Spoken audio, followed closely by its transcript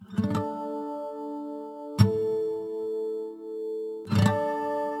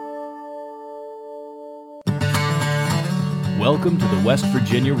Welcome to the West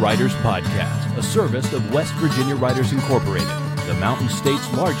Virginia Writers Podcast, a service of West Virginia Writers Incorporated, the Mountain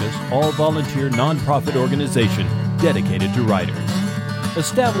State's largest all-volunteer nonprofit organization dedicated to writers.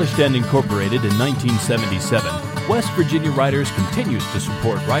 Established and incorporated in 1977, West Virginia Writers continues to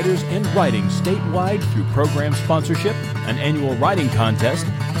support writers and writing statewide through program sponsorship, an annual writing contest,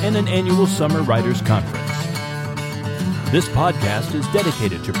 and an annual summer writers conference. This podcast is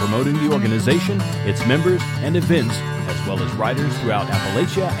dedicated to promoting the organization, its members, and events, as well as writers throughout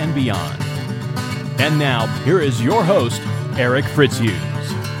Appalachia and beyond. And now, here is your host, Eric Fritzhughes.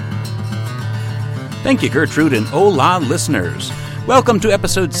 Thank you, Gertrude, and hola, listeners. Welcome to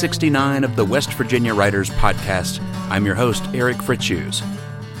episode 69 of the West Virginia Writers Podcast. I'm your host, Eric Fritzhughes.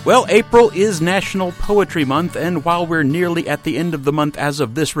 Well, April is National Poetry Month, and while we're nearly at the end of the month as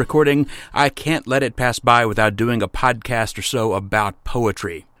of this recording, I can't let it pass by without doing a podcast or so about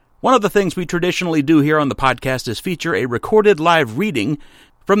poetry. One of the things we traditionally do here on the podcast is feature a recorded live reading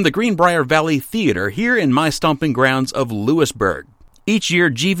from the Greenbrier Valley Theater here in my stomping grounds of Lewisburg. Each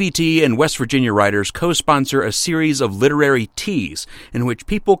year, GVT and West Virginia Writers co-sponsor a series of literary teas in which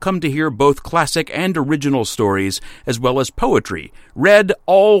people come to hear both classic and original stories, as well as poetry, read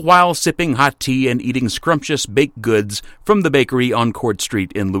all while sipping hot tea and eating scrumptious baked goods from the bakery on Court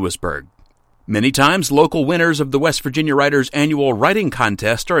Street in Lewisburg. Many times, local winners of the West Virginia Writers Annual Writing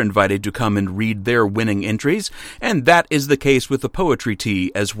Contest are invited to come and read their winning entries, and that is the case with the poetry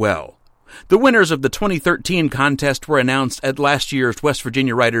tea as well. The winners of the 2013 contest were announced at last year's West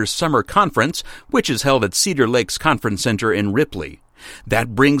Virginia Writers Summer Conference, which is held at Cedar Lakes Conference Center in Ripley.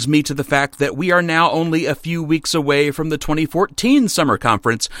 That brings me to the fact that we are now only a few weeks away from the 2014 Summer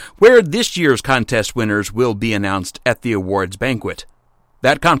Conference, where this year's contest winners will be announced at the awards banquet.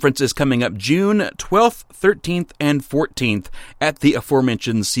 That conference is coming up June 12th, 13th, and 14th at the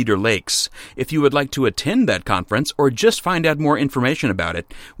aforementioned Cedar Lakes. If you would like to attend that conference or just find out more information about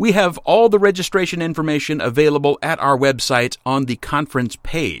it, we have all the registration information available at our website on the conference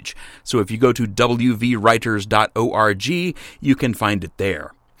page. So if you go to wvwriters.org, you can find it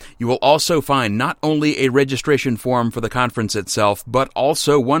there. You will also find not only a registration form for the conference itself, but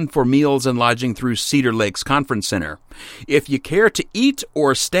also one for meals and lodging through Cedar Lakes Conference Center. If you care to eat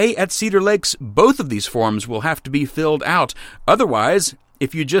or stay at Cedar Lakes, both of these forms will have to be filled out. Otherwise,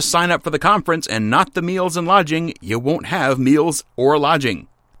 if you just sign up for the conference and not the meals and lodging, you won't have meals or lodging.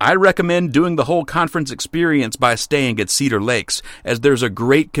 I recommend doing the whole conference experience by staying at Cedar Lakes, as there's a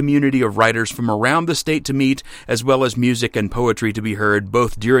great community of writers from around the state to meet, as well as music and poetry to be heard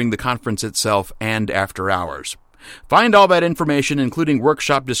both during the conference itself and after hours. Find all that information, including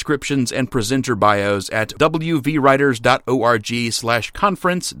workshop descriptions and presenter bios, at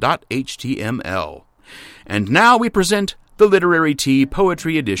wvwriters.org/conference.html. And now we present the Literary Tea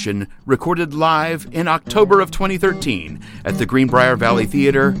Poetry Edition, recorded live in October of 2013 at the Greenbrier Valley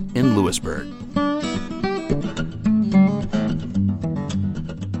Theater in Lewisburg.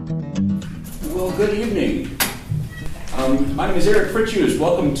 Well, good evening. My name is Eric Fritzhughes.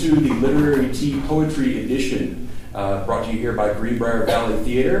 Welcome to the Literary Tea Poetry Edition, brought to you here by Greenbrier Valley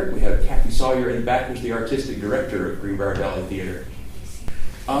Theater. We have Kathy Sawyer in the back, who's the artistic director of Greenbrier Valley Theater.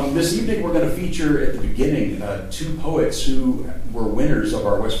 This evening we're going to feature at the beginning two poets who were winners of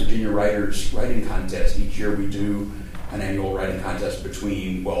our West Virginia Writers Writing Contest. Each year we do an annual writing contest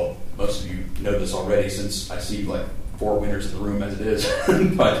between, well, most of you know this already since I see like 4 winners in the room as it is,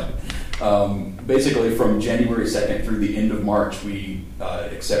 but basically from January 2nd through the end of March we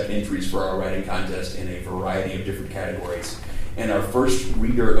accept entries for our writing contest in a variety of different categories. And our first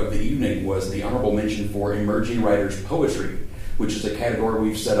reader of the evening was the honorable mention for Emerging Writers Poetry, which is a category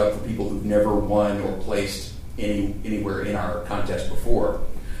we've set up for people who've never won or placed anywhere in our contest before.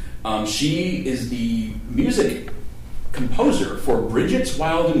 She is the music composer for Bridget's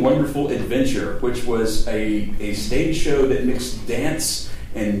Wild and Wonderful Adventure, which was a stage show that mixed dance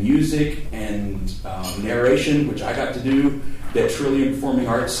and music and narration, which I got to do, that Trillium Performing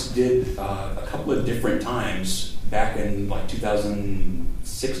Arts did a couple of different times back in like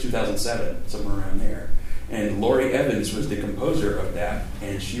 2006, 2007, somewhere around there. And Lori Evans was the composer of that,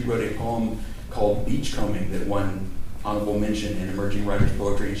 and she wrote a poem called Beachcombing that won honorable mention in Emerging Writers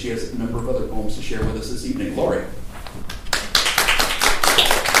Poetry, and she has a number of other poems to share with us this evening. Lori.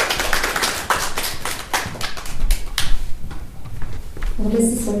 Well,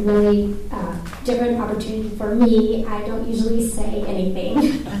 this is a really different opportunity for me. I don't usually say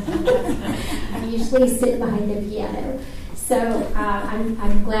anything. I usually sit behind the piano. So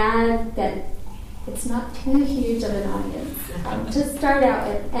I'm glad that it's not too huge of an audience to start out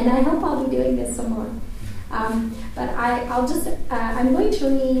with, and I hope I'll be doing this some more. But I'm going to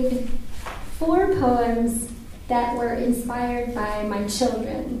read 4 poems that were inspired by my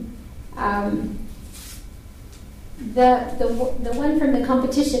children. The one from the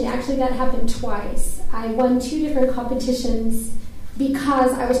competition, actually that happened twice. I won 2 different competitions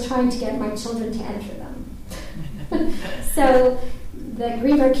because I was trying to get my children to enter them. So the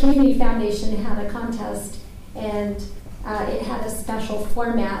Greenberg Community Foundation had a contest, and it had a special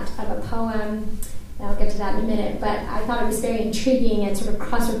format of a poem. I'll get to that in a minute, but I thought it was very intriguing and sort of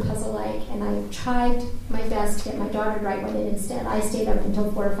crossword puzzle-like, and I tried my best to get my daughter to write one, and instead I stayed up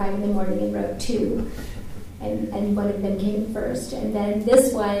until 4 or 5 in the morning and wrote 2, and one of them came first. And then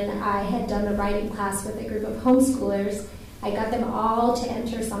this one, I had done a writing class with a group of homeschoolers. I got them all to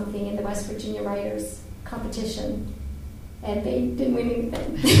enter something in the West Virginia Writers competition, and they didn't win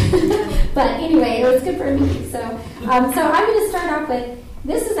anything. But anyway, it was good for me. So I'm going to start off with,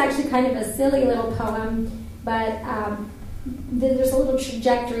 this is actually kind of a silly little poem, but there's a little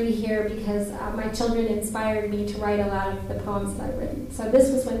trajectory here because my children inspired me to write a lot of the poems that I've written. So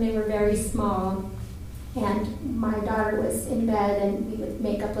this was when they were very small, and my daughter was in bed, and we would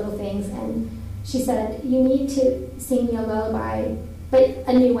make up little things, and she said, "You need to sing me a lullaby, but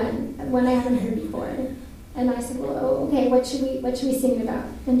a new one I haven't heard before." And I said, "Well, okay, what should we sing it about?"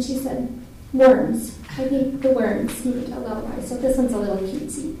 And she said, "Worms. I think the worms need a lullaby." So this one's a little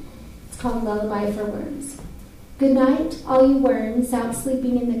cutesy. It's called Lullaby for Worms. Good night, all you worms out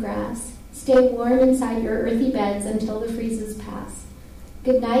sleeping in the grass. Stay warm inside your earthy beds until the freezes pass.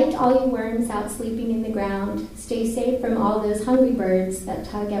 Good night, all you worms out sleeping in the ground. Stay safe from all those hungry birds that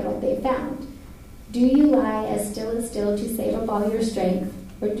tug at what they found. Do you lie as still to save up all your strength,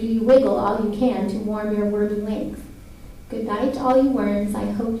 or do you wiggle all you can to warm your wormy length? Good night, all you worms, I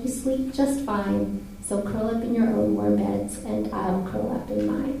hope you sleep just fine. So curl up in your own warm beds, and I'll curl up in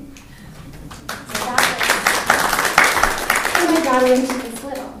mine. So my daughter when she was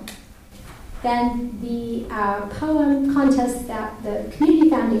little. Then the poem contest that the Community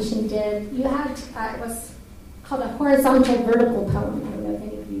Foundation did, you had, it was called a horizontal vertical poem. I don't know if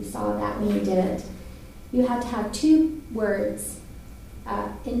any of you saw that when you did it. You had to have 2 words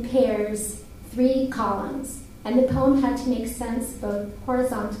in pairs, 3 columns. And the poem had to make sense both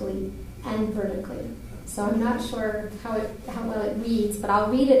horizontally and vertically. So I'm not sure how well it reads, but I'll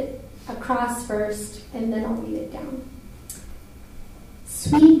read it across first, and then I'll read it down.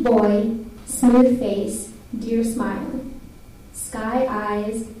 Sweet boy, smooth face, dear smile, sky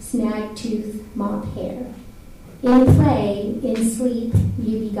eyes, snag tooth, mop hair. In play, in sleep,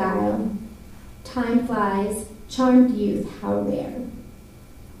 you beguile. Time flies, charmed youth, how rare.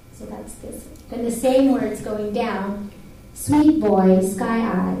 So that's this. Then the same words going down. Sweet boy, sky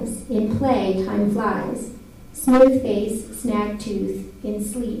eyes, in play, time flies. Smooth face, snag tooth, in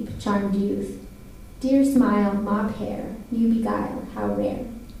sleep, charmed youth. Dear smile, mop hair, you beguile, how rare.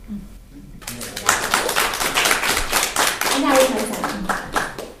 And that was my son.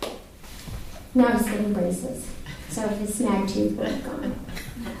 Now he's getting braces, so his snag tooth was gone.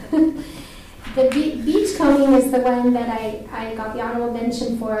 The beach combing is the one that I got the honorable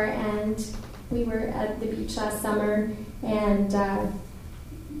mention for, and we were at the beach last summer, and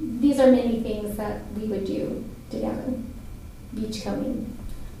these are many things that we would do together. Beach combing.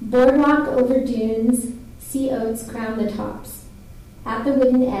 Boardwalk over dunes, sea oats crown the tops. At the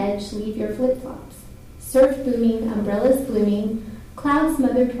wooden edge, leave your flip-flops. Surf booming, umbrellas blooming, cloud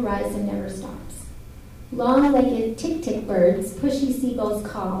smothered horizon never stops. Long-legged tick-tick birds, pushy seagulls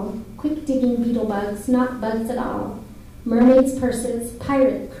call, quick-digging beetle bugs, not bugs at all. Mermaids' purses,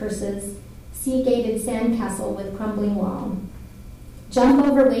 pirate curses, sea-gated sandcastle with crumbling wall. Jump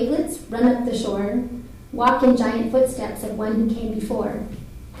over wavelets, run up the shore, walk in giant footsteps of one who came before.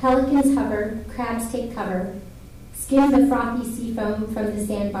 Pelicans hover, crabs take cover, skim the frothy sea foam from the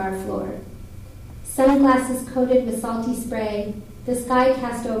sandbar floor. Sunglasses coated with salty spray, the sky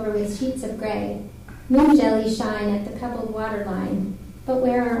cast over with sheets of gray. Moon jellies shine at the pebbled waterline, but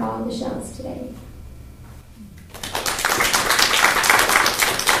where are all the shells today?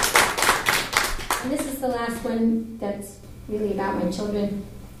 And this is the last one that's really about my children.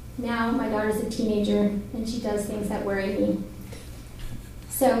 Now my daughter's a teenager, and she does things that worry me.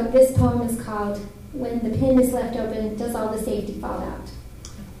 So this poem is called When the Pin is Left Open, Does All the Safety Fall Out?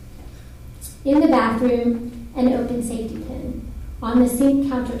 In the bathroom, an open safety pin. On the sink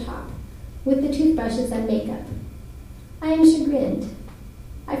countertop, with the toothbrushes and makeup. I am chagrined.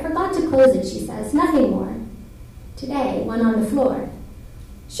 I forgot to close it, she says, nothing more. Today, one on the floor.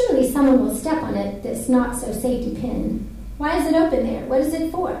 Surely someone will step on it, this not-so-safety pin. Why is it open there? What is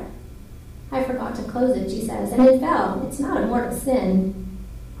it for? I forgot to close it, she says, and it fell. It's not a mortal sin.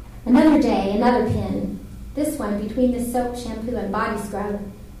 Another day, another pin. This one between the soap, shampoo, and body scrub.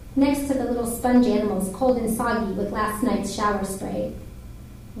 next to the little sponge animals, cold and soggy with last night's shower spray.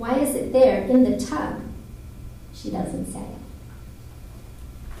 Why is it there in the tub? She doesn't say.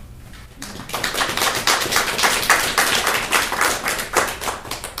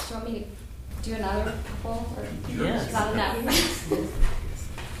 Do you want me to do another couple? Or Yes. is that enough?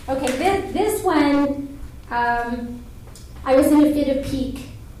 Okay, this one, I was in a fit of pique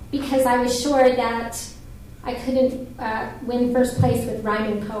because I was sure that I couldn't win first place with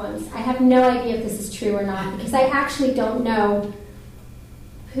rhyming poems. I have no idea if this is true or not because I actually don't know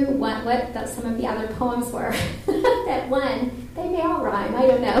what some of the other poems were that won. They may all rhyme, I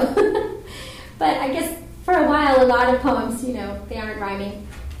don't know. But I guess for a while, a lot of poems, they aren't rhyming.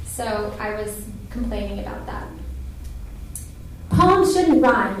 So I was complaining about that. Poems shouldn't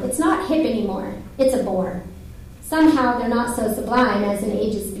rhyme. It's not hip anymore. It's a bore. Somehow they're not so sublime as in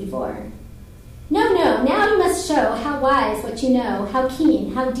ages before. No, now you must show how wise what you know, how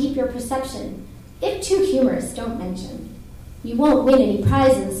keen, how deep your perception. If too humorous, don't mention. You won't win any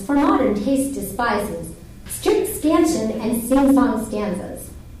prizes, for modern taste despises strict scansion and sing-song stanzas.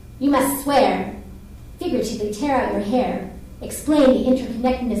 You must swear, figuratively tear out your hair, explain the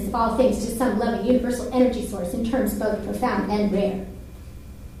interconnectedness of all things to some loving universal energy source in terms both profound and rare.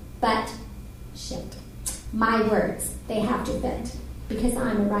 But, shit, my words, they have to fit, because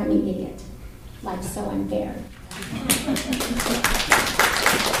I'm a rhyming idiot. Life's so unfair.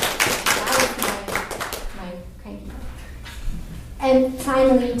 my cranky. And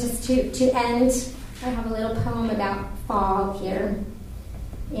finally, just to end, I have a little poem about fall here.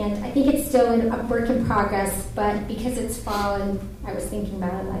 And I think it's still a work in progress, but because it's fall and I was thinking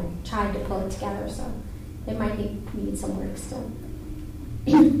about it, I tried to pull it together, so it might need some work still.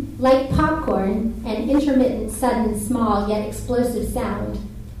 Like popcorn, an intermittent, sudden, small, yet explosive sound,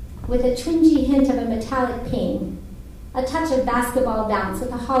 with a twingy hint of a metallic ping, a touch of basketball bounce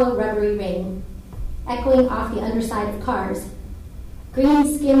with a hollow rubbery ring, echoing off the underside of cars,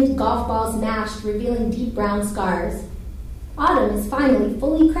 green-skinned golf balls mashed, revealing deep brown scars. Autumn is finally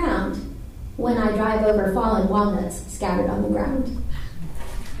fully crowned when I drive over fallen walnuts scattered on the ground.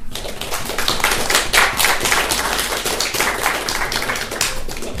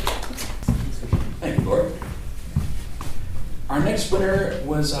 Thank you, Laura. Our next winner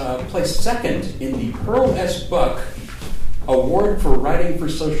was placed second in the Pearl S. Buck Award for Writing for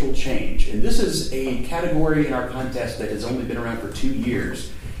Social Change. And this is a category in our contest that has only been around for 2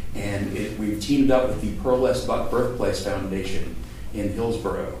 years. And we've teamed up with the Pearl S. Buck Birthplace Foundation in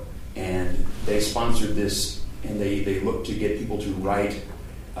Hillsborough. And they sponsored this, and they look to get people to write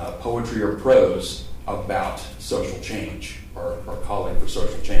poetry or prose about social change or calling for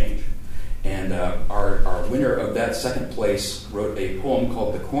social change. And our winner of that second place wrote a poem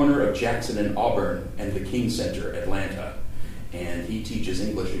called The Corner of Jackson and Auburn and the King Center, Atlanta. And he teaches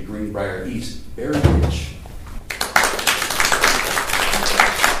English at Greenbrier East. Very rich.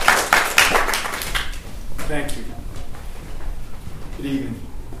 Thank you. Good evening.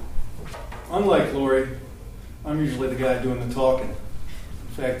 Unlike Lori, I'm usually the guy doing the talking.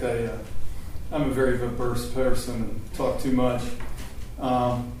 In fact, I'm a very verbose person and talk too much.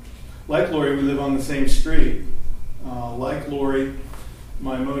 Like Lori, we live on the same street. Like Lori,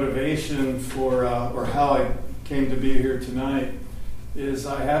 my motivation for, or how I came to be here tonight is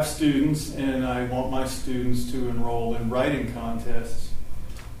I have students and I want my students to enroll in writing contests.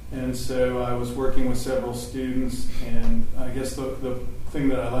 And so I was working with several students, and I guess the thing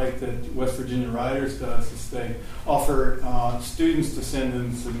that I like that West Virginia Writers does is they offer students to send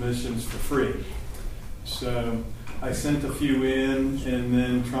in submissions for free. So I sent a few in, and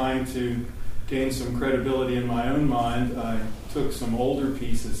then trying to gain some credibility in my own mind, I took some older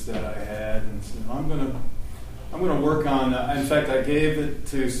pieces that I had and said, I'm going to work on that. In fact, I gave it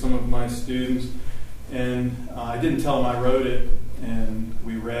to some of my students, and I didn't tell them I wrote it. And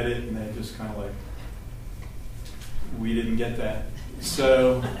we read it, and they just kind of like, we didn't get that.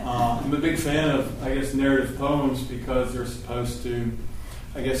 So I'm a big fan of, I guess, narrative poems because they're supposed to,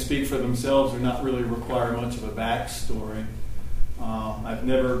 I guess, speak for themselves or not really require much of a backstory. I've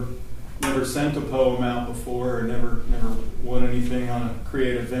never sent a poem out before or never won anything on a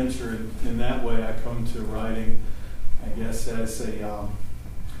creative venture. In that way, I come to writing, I guess, as a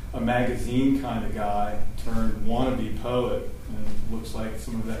magazine kind of guy turned wannabe poet. And it looks like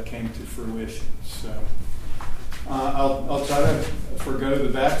some of that came to fruition. So I'll try to forgo the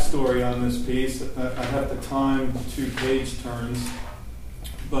backstory on this piece. I have to time 2 page turns.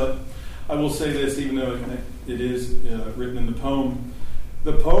 But I will say this, even though it is written in the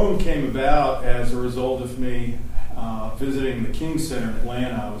poem came about as a result of me visiting the King Center in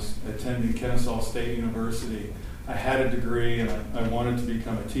Atlanta. I was attending Kennesaw State University. I had a degree and I wanted to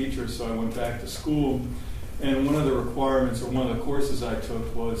become a teacher, so I went back to school. And one of the requirements, or one of the courses I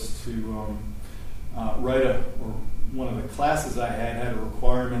took, was to one of the classes I had a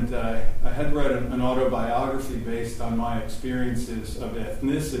requirement that I had to write an autobiography based on my experiences of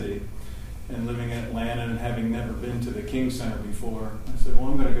ethnicity and living in Atlanta and having never been to the King Center before. I said, well,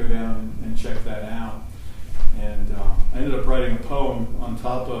 I'm going to go down and check that out. And I ended up writing a poem on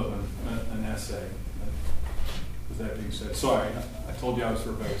top of an essay. With that being said, sorry, I told you I was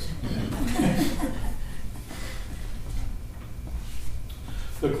verbose.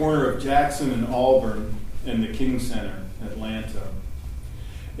 The corner of Jackson and Auburn and the King Center, Atlanta.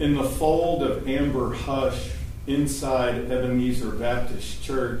 In the fold of amber hush inside Ebenezer Baptist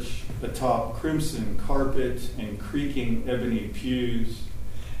Church, atop crimson carpet and creaking ebony pews,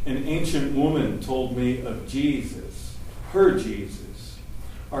 an ancient woman told me of Jesus, her Jesus,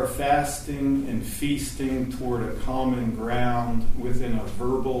 our fasting and feasting toward a common ground within a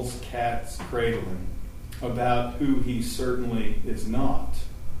verbal's cat's cradling, about who he certainly is not.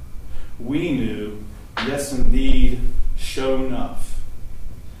 We knew, yes indeed, show enough.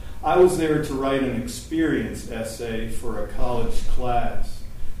 I was there to write an experience essay for a college class,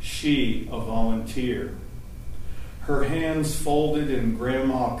 she a volunteer. Her hands folded in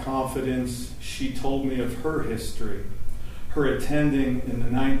grandma confidence, she told me of her history, her attending in the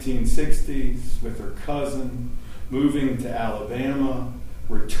 1960s with her cousin, moving to Alabama,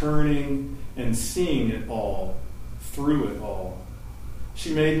 returning and seeing it all, through it all.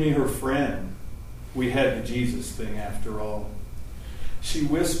 She made me her friend. We had the Jesus thing after all. She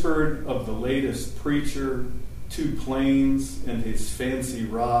whispered of the latest preacher, 2 planes and his fancy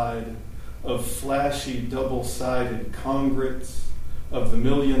ride, of flashy double-sided congress, of the $1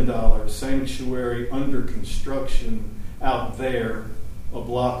 million sanctuary under construction out there, a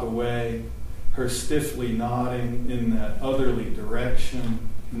block away, her stiffly nodding in that otherly direction,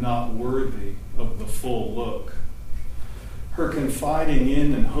 not worthy of the full look. Her confiding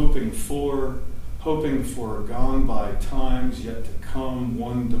in and hoping for gone by times yet to come,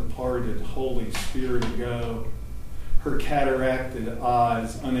 one departed Holy Spirit ago. Her cataracted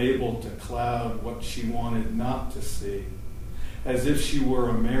eyes unable to cloud what she wanted not to see, as if she were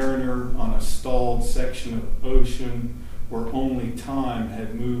a mariner on a stalled section of ocean where only time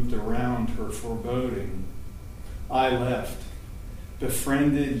had moved around her foreboding. I left,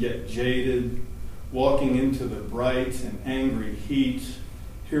 befriended yet jaded, walking into the bright and angry heat,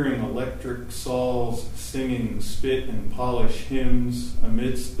 hearing electric saws singing spit and polish hymns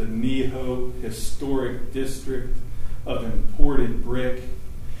amidst the Neho historic district of imported brick,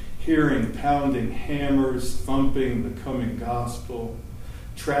 hearing pounding hammers thumping the coming gospel,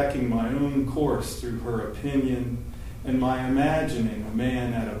 tracking my own course through her opinion, and my imagining a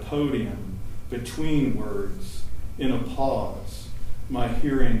man at a podium, between words, in a pause, my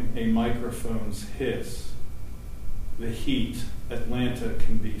hearing a microphone's hiss. The heat, Atlanta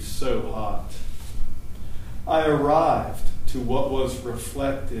can be so hot. I arrived to what was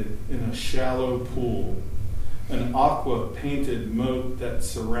reflected in a shallow pool, an aqua-painted moat that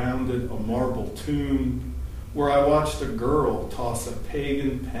surrounded a marble tomb, where I watched a girl toss a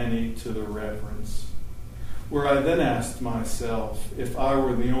pagan penny to the reverence, where I then asked myself if I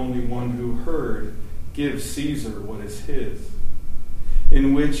were the only one who heard, "Give Caesar what is his,"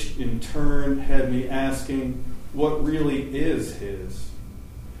 in which in turn had me asking what really is his,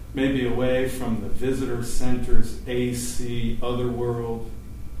 maybe away from the visitor center's AC otherworld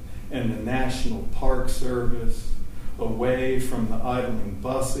and the National Park Service, away from the idling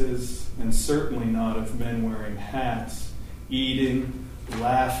buses, and certainly not of men wearing hats, eating,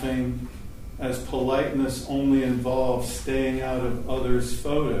 laughing, as politeness only involves staying out of others'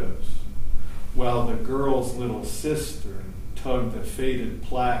 photos, while the girl's little sister tugged a faded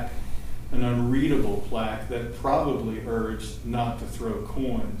plaque, an unreadable plaque that probably urged not to throw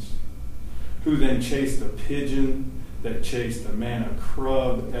coins, who then chased a pigeon that chased a manna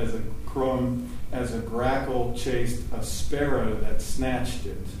crumb as a grackle chased a sparrow that snatched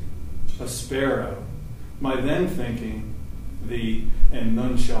it. A sparrow, my then thinking the "and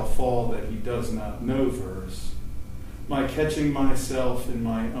none shall fall that he does not know" verse, my catching myself in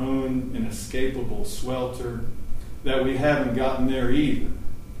my own inescapable swelter, that we haven't gotten there either.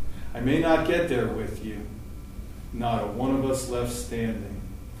 I may not get there with you, not a one of us left standing,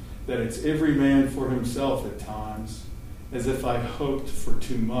 that it's every man for himself at times, as if I hoped for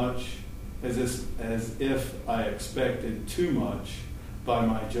too much, as if I expected too much by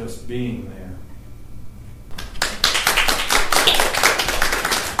my just being there.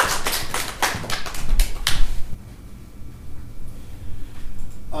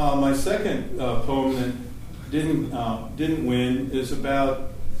 My second poem didn't win is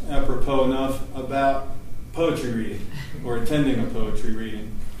apropos enough about poetry reading or attending a poetry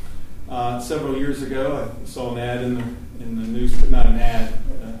reading. Several years ago, I saw an ad in the news, not an ad.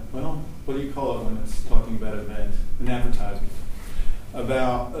 What do you call it when it's talking about an event? An advertisement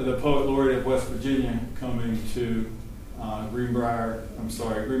about the Poet Laureate of West Virginia coming to Greenbrier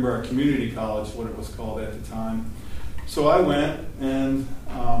Community College, what it was called at the time. So I went, and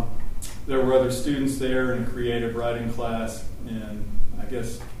there were other students there in a creative writing class, and I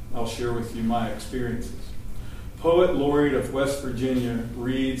guess I'll share with you my experiences. Poet Laureate of West Virginia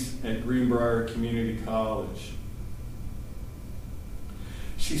reads at Greenbrier Community College.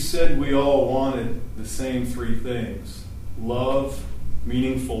 She said we all wanted the same three things: love,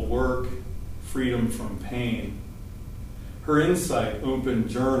 meaningful work, freedom from pain. Her insight opened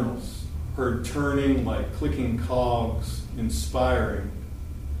journals, heard turning like clicking cogs, inspiring.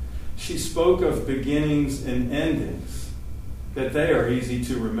 She spoke of beginnings and endings, that they are easy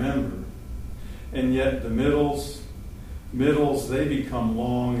to remember. And yet the middles, they become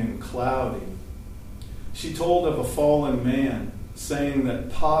long and cloudy. She told of a fallen man, saying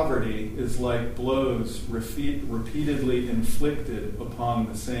that poverty is like blows repeatedly inflicted upon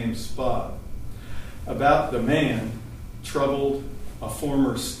the same spot. About the man, troubled, a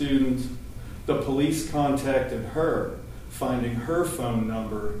former student, the police contacted her, finding her phone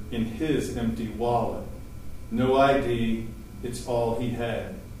number in his empty wallet. No ID, it's all he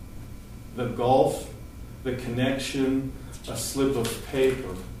had. The gulf, the connection, a slip of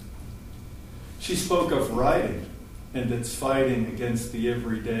paper. She spoke of writing and its fighting against the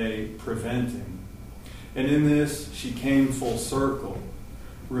everyday preventing. And in this, she came full circle,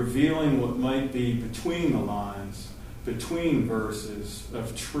 revealing what might be between the lines, between verses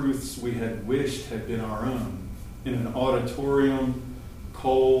of truths we had wished had been our own, in an auditorium,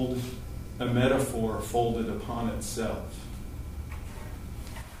 cold, a metaphor folded upon itself.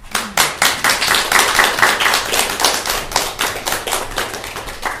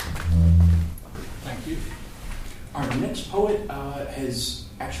 Thank you. Our next poet has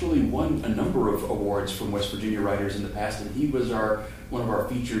actually won a number of awards from West Virginia Writers in the past, and he was one of our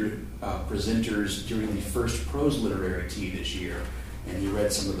featured presenters during the first Prose Literary Tea this year. And he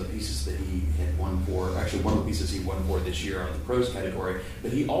read some of the pieces that he had won for, actually one of the pieces he won for this year on the prose category,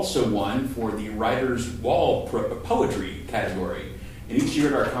 but he also won for the Writer's Wall Poetry category. And each year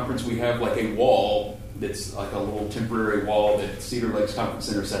at our conference we have like a wall that's like a little temporary wall that Cedar Lakes Conference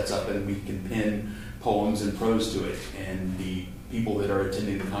Center sets up, and we can pin poems and prose to it. And the people that are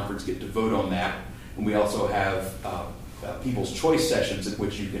attending the conference get to vote on that. And we also have people's choice sessions in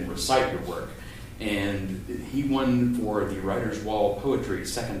which you can recite your work. And he won for the Writer's Wall Poetry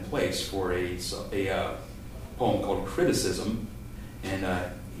second place for a poem called Criticism. And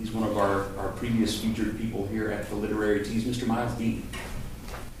he's one of our previous featured people here at the Literary Teas, Mr. Miles Dean.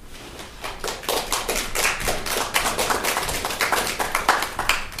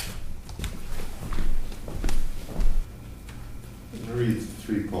 I'm going to read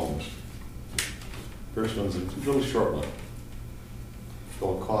 3 poems. First one's a really short one. It's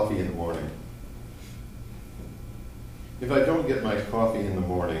called Coffee in the Morning. If I don't get my coffee in the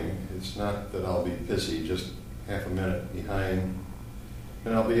morning, it's not that I'll be pissy, just half a minute behind,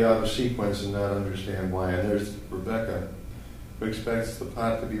 and I'll be out of sequence and not understand why. And there's Rebecca, who expects the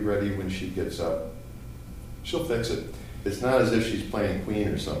pot to be ready when she gets up. She'll fix it. It's not as if she's playing queen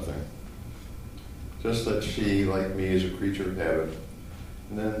or something. Just that she, like me, is a creature of habit.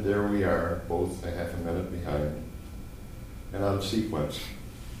 And then there we are, both a half a minute behind and out of sequence.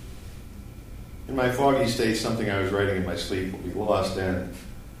 In my foggy state, something I was writing in my sleep will be lost, and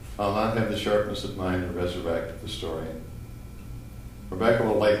I'll not have the sharpness of mind to resurrect the story. Rebecca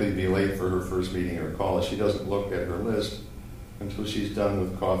will likely be late for her first meeting or call, as she doesn't look at her list until she's done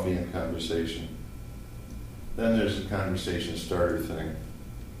with coffee and conversation. Then there's the conversation starter thing.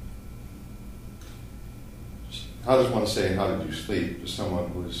 How does one say, "How did you sleep?" to someone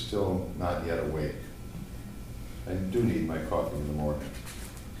who is still not yet awake? I do need my coffee in the morning.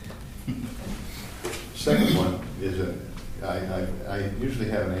 Second one is I usually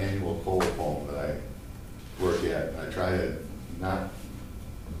have an annual Cole poem that I work at, and I try to not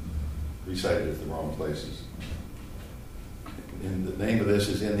recite it at the wrong places. And the name of this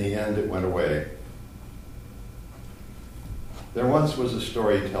is In the End It Went Away. There once was a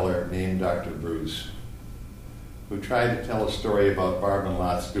storyteller named Dr. Bruce who tried to tell a story about Barb and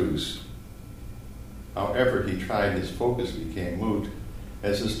Lot's goose. However he tried, his focus became moot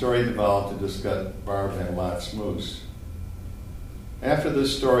as the story devolved to discuss Barb and Lot's moose. After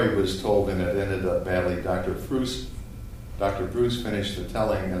this story was told and it ended up badly, Dr. Bruce finished the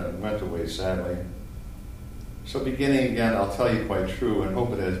telling and it went away sadly. So beginning again, I'll tell you quite true and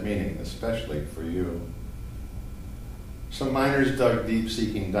hope it has meaning, especially for you. Some miners dug deep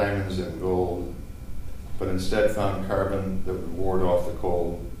seeking diamonds and gold, but instead found carbon that would ward off the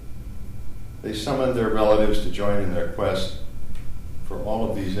cold. They summoned their relatives to join in their quest. For all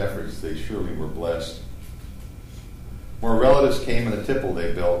of these efforts, they surely were blessed. More relatives came in the tipple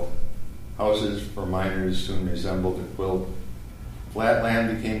they built. Houses for miners soon resembled a quilt. Flat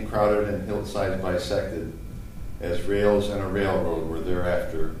land became crowded and hillsides bisected, as rails and a railroad were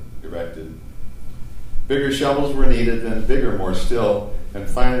thereafter erected. Bigger shovels were needed, then bigger more still, and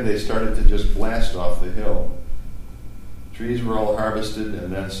finally they started to just blast off the hill. Trees were all harvested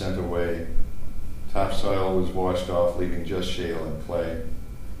and then sent away. Topsoil was washed off, leaving just shale and clay.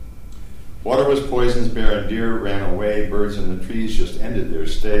 Water was poisoned, bear and deer ran away, birds in the trees just ended their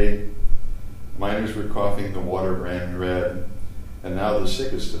stay. Miners were coughing, the water ran red, and now the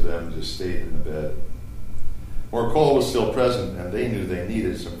sickest of them just stayed in the bed. More coal was still present, and they knew they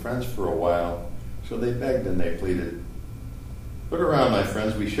needed some friends for a while, so they begged and they pleaded. Look around, my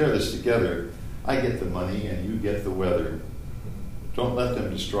friends, we share this together. I get the money and you get the weather. Don't let them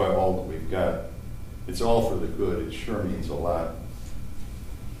destroy all that we've got. It's all for the good, it sure means a lot.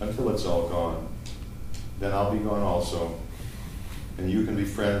 Until it's all gone. Then I'll be gone also, and you can be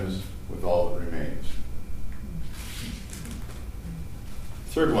friends with all that remains.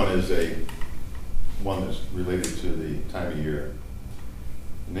 Third one is one that's related to the time of year.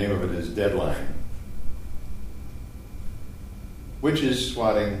 The name of it is Deadline. Witches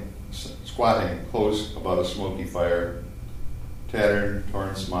squatting close about a smoky fire, tattered,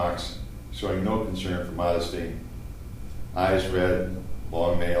 torn smocks, showing no concern for modesty, eyes red,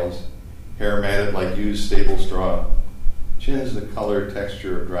 long nails, hair matted like used stable straw, chins the color,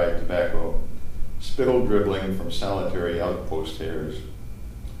 texture of dried tobacco, spittle dribbling from solitary outpost hairs.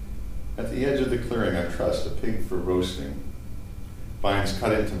 At the edge of the clearing I trussed a pig for roasting, vines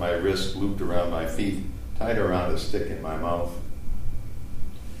cut into my wrist, looped around my feet, tied around a stick in my mouth.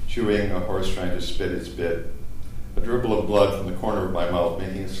 Chewing, a horse trying to spit its bit, a dribble of blood from the corner of my mouth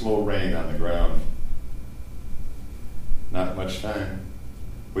making a slow rain on the ground. Not much time.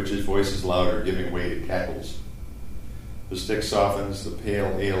 Witch's voice is louder, giving way to cackles. The stick softens, the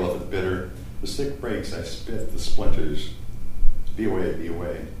pale ale of it bitter. The stick breaks, I spit the splinters. Be away, be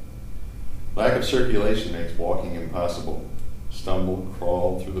away. Lack of circulation makes walking impossible. Stumble,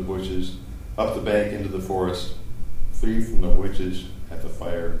 crawl through the bushes, up the bank into the forest, flee from the witches at the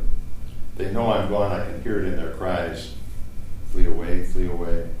fire. They know I'm gone, I can hear it in their cries. Flee away, flee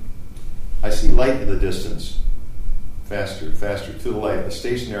away. I see light in the distance. Faster, faster, to the light, a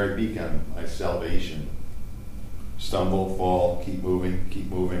stationary beacon, my salvation. Stumble, fall, keep moving, keep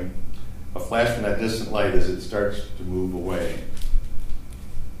moving. A flash from that distant light as it starts to move away.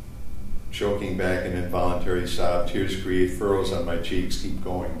 Choking back an involuntary sob, tears create furrows on my cheeks. Keep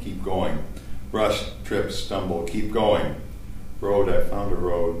going, keep going. Rush, trip, stumble, keep going. Road, I found a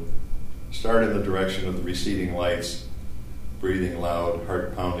road. Start in the direction of the receding lights. Breathing loud,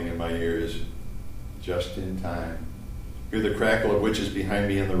 heart pounding in my ears. Just in time. Hear the crackle of witches behind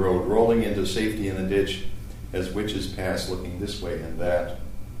me in the road, rolling into safety in the ditch as witches pass looking this way and that.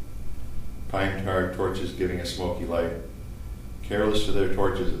 Pine-tarred torches giving a smoky light. Careless to their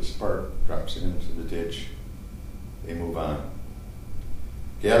torches, a spark drops into the ditch. They move on.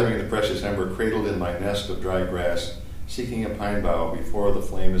 Gathering the precious ember, cradled in my nest of dry grass, seeking a pine bough before the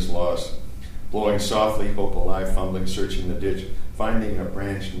flame is lost. Blowing softly, hope alive, fumbling, searching the ditch, finding a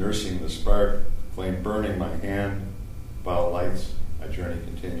branch, nursing the spark, flame burning my hand. Bough lights, my journey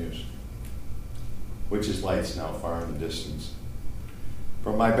continues. Witches' lights now far in the distance.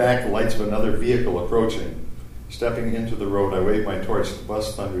 From my back, the lights of another vehicle approaching. Stepping into the road, I wave my torch. The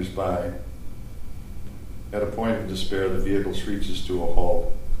bus thunders by. At a point of despair, the vehicle screeches to a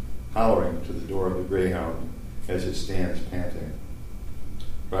halt, hollering to the door of the Greyhound as it stands panting.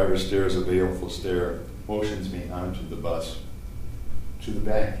 Driver stares a baleful stare, motions me onto the bus. To the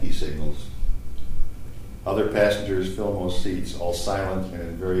back, he signals. Other passengers fill most seats, all silent and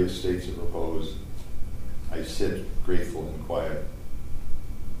in various states of repose. I sit, grateful and quiet.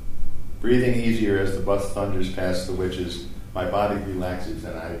 Breathing easier as the bus thunders past the witches, my body relaxes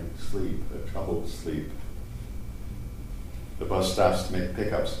and I sleep, a troubled sleep. The bus stops to make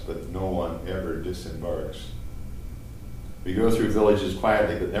pickups, but no one ever disembarks. We go through villages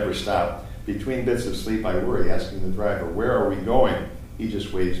quietly, but never stop. Between bits of sleep, I worry, asking the driver, where are we going? He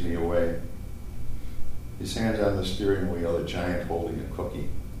just waves me away. His hands on the steering wheel, a giant holding a cookie.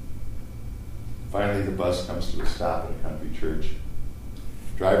 Finally, the bus comes to a stop at a country church.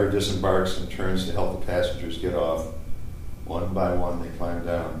 Driver disembarks and turns to help the passengers get off. One by one, they climb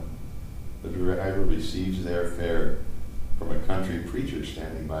down. The driver receives their fare from a country preacher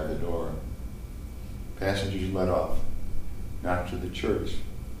standing by the door. Passengers let off, not to the church,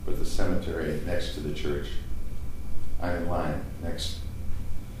 but the cemetery next to the church. I'm in line, next.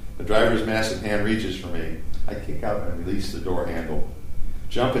 The driver's massive hand reaches for me. I kick out and release the door handle,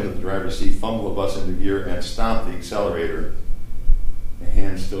 jump into the driver's seat, fumble the bus into gear, and stomp the accelerator. The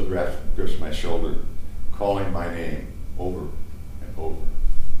hand still grips my shoulder, calling my name over and over.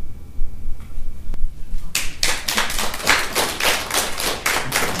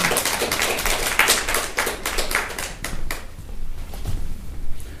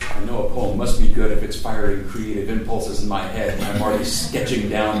 I know a poem must be good if it's firing creative impulses in my head and I'm already sketching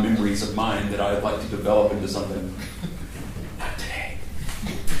down memories of mine that I'd like to develop into something. Not today.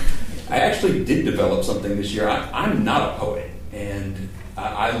 I actually did develop something this year. I'm not a poet, and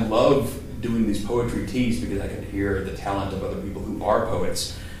I love doing these poetry teas because I can hear the talent of other people who are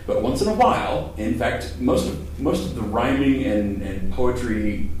poets. But once in a while, in fact, most of the rhyming and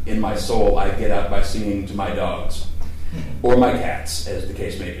poetry in my soul I get out by singing to my dogs. Or my cats, as the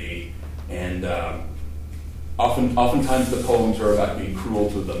case may be. And oftentimes the poems are about being cruel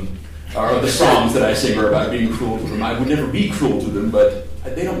to them, or the songs that I sing are about being cruel to them. I would never be cruel to them, but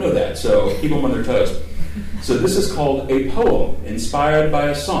they don't know that, so keep them on their toes. So this is called a poem inspired by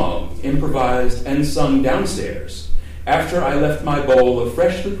a song, improvised and sung downstairs, after I left my bowl of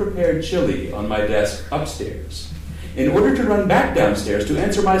freshly prepared chili on my desk upstairs, in order to run back downstairs to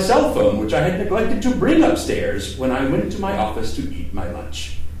answer my cell phone, which I had neglected to bring upstairs when I went to my office to eat my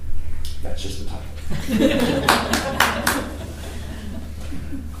lunch. That's just the title.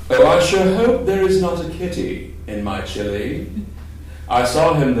 Oh, I sure hope there is not a kitty in my chili. I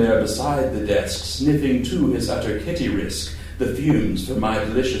saw him there beside the desk, sniffing to his utter kitty risk the fumes from my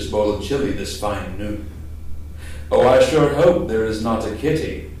delicious bowl of chili this fine noon. Oh, I sure hope there is not a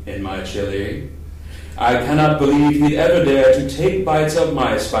kitty in my chili. I cannot believe he'd ever dare to take bites of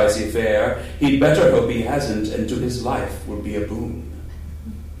my spicy fare. He'd better hope he hasn't, and to his life would be a boon.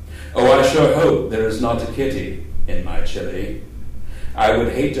 Oh, I sure hope there is not a kitty in my chili. I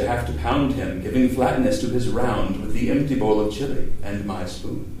would hate to have to pound him, giving flatness to his round with the empty bowl of chili and my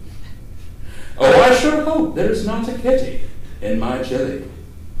spoon. Oh, I sure hope there is not a kitty in my chili.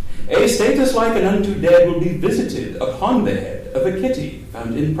 A status like an unto dead will be visited upon the head of a kitty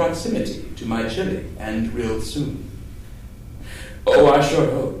found in proximity to my chili and real soon. Oh, I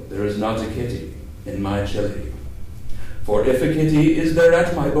sure hope there is not a kitty in my chili. For if a kitty is there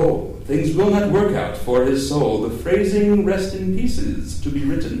at my bowl, things will not work out for his soul, the phrasing rest in pieces to be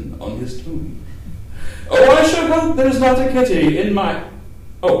written on his tomb. Oh, I sure hope there is not a kitty in my...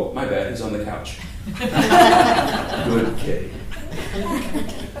 Oh, my bad, he's on the couch. Good kitty.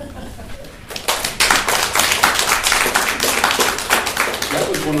 That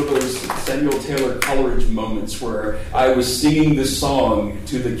was one of those Samuel Taylor Coleridge moments where I was singing this song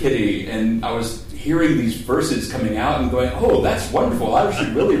to the kitty, and I was hearing these verses coming out and going, oh, that's wonderful, I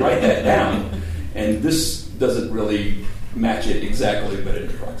should really write that down. And this doesn't really match it exactly, but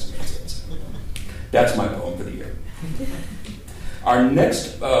it approximates it. That's my poem for the year. Our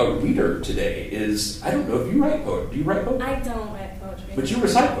next reader today is, I don't know if you write poetry. Do you write poetry? I don't write poetry. But you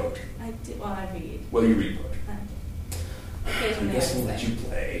recite poetry. I do. Well, I read. Well, you read poetry. Occasionally I guess we'll let you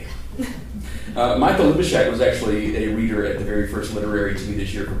play. Michael Lubishak was actually a reader at the very first literary tea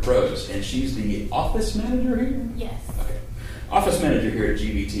this year for prose, and she's the office manager here? Yes. Okay. Office manager here at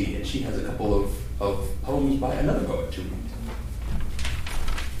GBT, and she has a couple of poems by another poet to read.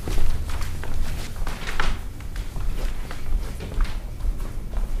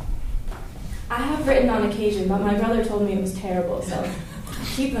 I have written on occasion, but my brother told me it was terrible, so I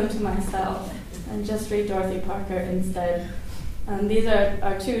keep them to myself and just read Dorothy Parker instead. These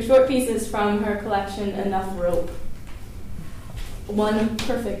are two short pieces from her collection, Enough Rope. One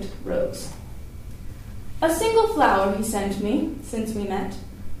perfect rose. A single flower he sent me, since we met.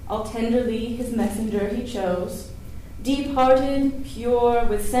 All tenderly his messenger he chose. Deep-hearted, pure,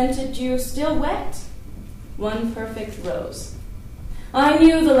 with scented dew still wet. One perfect rose. I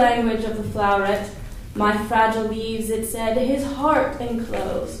knew the language of the floweret. My fragile leaves, it said, his heart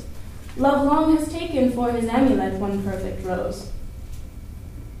enclose. Love long has taken for his amulet one perfect rose.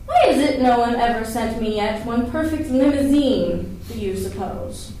 Why is it no one ever sent me yet one perfect limousine, do you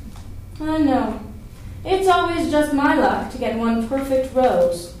suppose? I know. It's always just my luck to get one perfect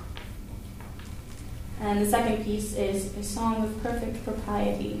rose. And the second piece is a song with perfect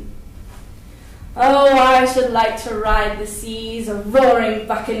propriety. Oh, I should like to ride the seas, a roaring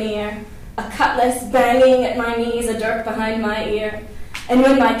buccaneer, a cutlass banging at my knees, a dirk behind my ear. And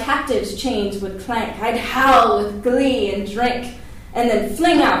when my captive's chains would clank, I'd howl with glee and drink, and then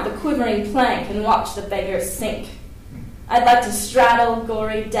fling out the quivering plank and watch the beggars sink. I'd like to straddle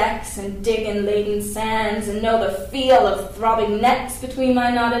gory decks and dig in laden sands and know the feel of throbbing necks between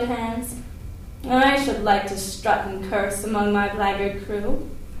my knotted hands. I should like to strut and curse among my blackguard crew.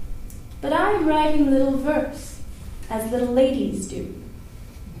 But I am writing little verse, as little ladies do.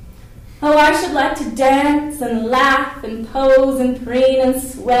 Oh, I should like to dance and laugh and pose and preen and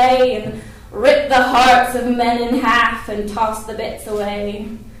sway and rip the hearts of men in half and toss the bits away.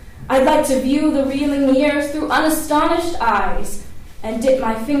 I'd like to view the reeling years through unastonished eyes and dip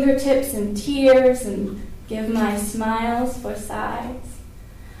my fingertips in tears and give my smiles for sighs.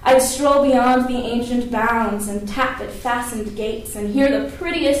 I'd stroll beyond the ancient bounds and tap at fastened gates and hear the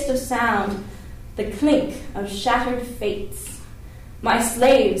prettiest of sound, the clink of shattered fates. My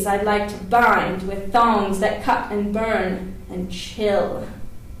slaves I'd like to bind with thongs that cut and burn and chill.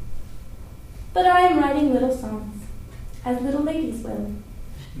 But I am writing little songs, as little ladies will.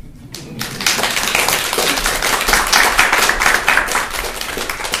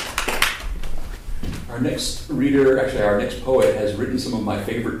 Our next reader, actually our next poet, has written some of my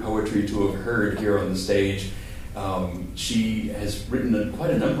favorite poetry to have heard here on the stage. She has written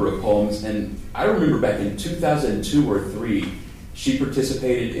quite a number of poems, and I remember back in 2002 or 3, she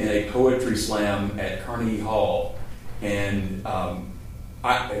participated in a poetry slam at Carnegie Hall, and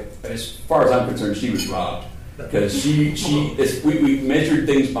as far as I'm concerned, she was robbed. Because we measured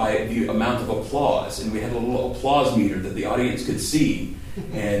things by the amount of applause, and we had a little applause meter that the audience could see,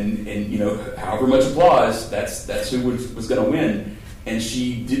 and however much applause, that's who was going to win. And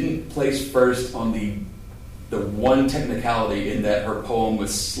she didn't place first on the one technicality in that her poem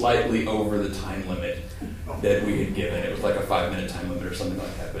was slightly over the time limit that we had given. It was like a 5-minute time limit or something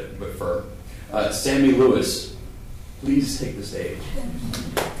like that, but firm. Sammy Lewis, please take the stage.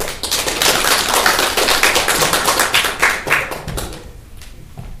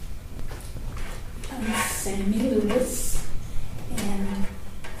 Sammy Lewis, and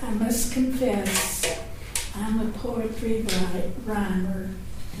I must confess, I'm a poetry rhymer.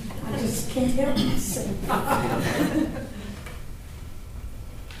 I just can't help myself.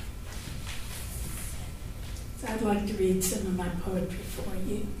 So I'd like to read some of my poetry for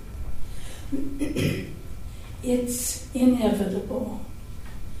you. It's inevitable.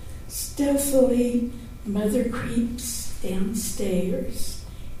 Stealthily, mother creeps downstairs,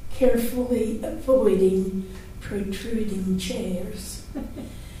 carefully avoiding protruding chairs.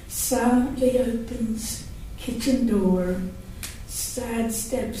 Silently opens kitchen door,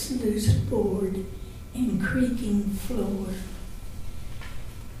 sidesteps loose board and creaking floor.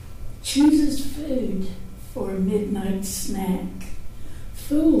 Chooses food for a midnight snack.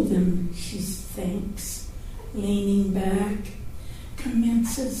 Fool them, she thinks, leaning back.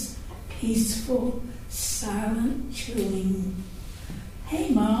 Commences peaceful, silent chewing. Hey,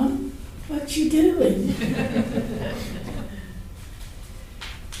 Mom, what you doing?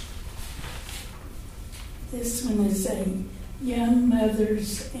 This one is a young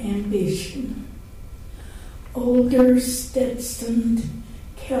mother's ambition. Older Stetsoned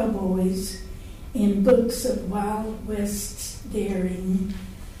cowboys in books of Wild West's daring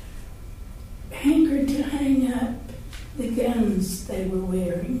hankered to hang up the guns they were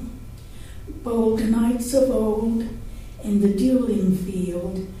wearing. Bold knights of old in the dueling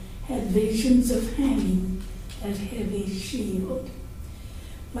field had visions of hanging that heavy shield.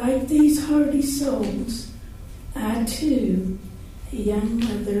 Like these hardy souls, I too, a young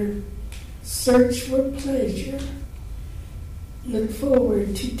mother, search for pleasure, look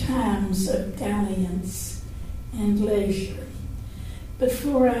forward to times of dalliance and leisure.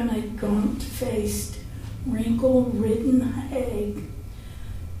 Before I'm a gaunt-faced, wrinkle-ridden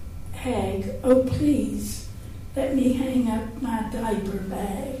hag, oh please, let me hang up my diaper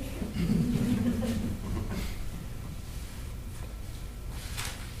bag.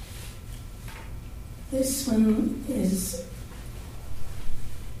 This one is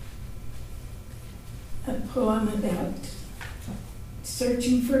a poem about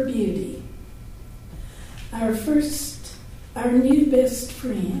searching for beauty. Our new best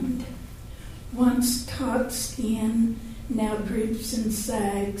friend, once taut skin, now droops and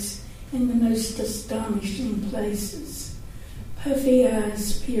sags in the most astonishing places. Puffy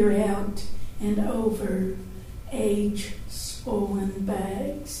eyes peer out and over age-swollen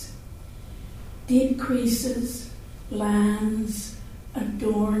bags. Deep creases, lines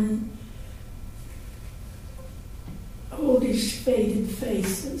adorn oldish faded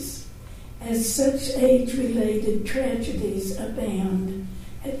faces. As such age-related tragedies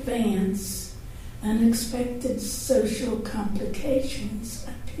advance, unexpected social complications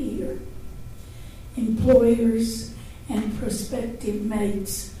appear. Employers and prospective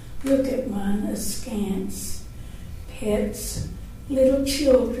mates look at one askance. Pets, little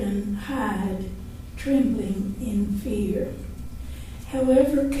children hide, trembling in fear.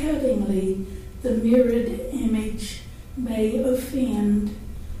 However cuttingly the mirrored image may offend,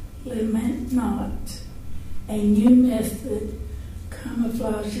 lament not. A new method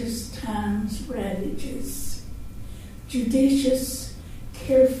camouflages time's ravages. Judicious,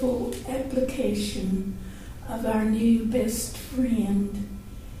 careful application of our new best friend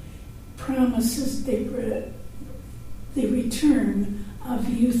promises the return of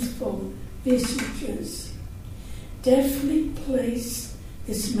youthful visages. Deftly place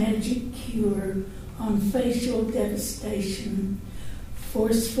this magic cure on facial devastation.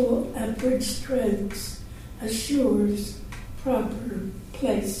 Forceful upward strokes assures proper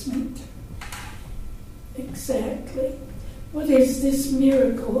placement. Exactly. What is this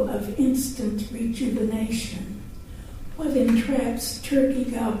miracle of instant rejuvenation? What entraps turkey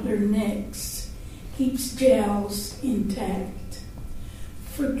gobbler necks, keeps jowls intact?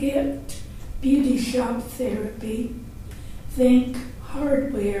 Forget beauty shop therapy. Think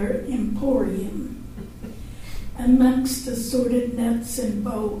hardware emporium. Amongst assorted nuts and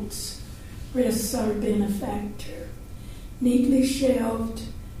bolts rests our benefactor, neatly shelved,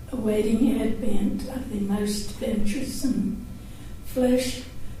 awaiting advent of the most venturesome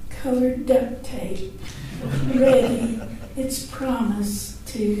flesh-colored duct tape, ready its promise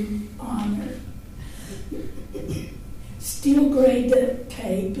to honor. Steel gray duct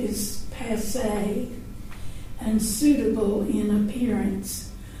tape is passé, unsuitable in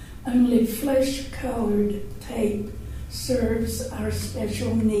appearance. Only flesh-colored tape serves our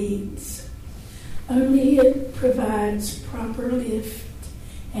special needs. Only it provides proper lift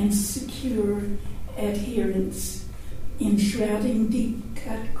and secure adherence, enshrouding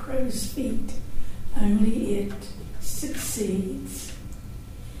deep-cut crow's feet. Only it succeeds.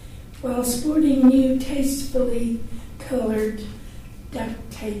 While sporting new tastefully colored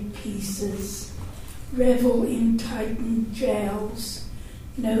duct tape pieces, revel in tightened jowls,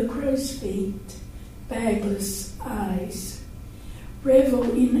 no crow's feet, bagless eyes.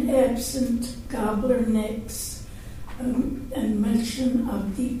 Revel in absent gobbler necks, and motion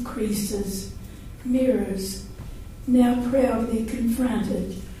of deep creases, mirrors, now proudly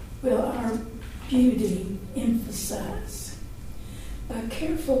confronted, will our beauty emphasize. By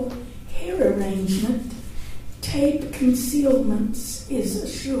careful hair arrangement, tape concealments is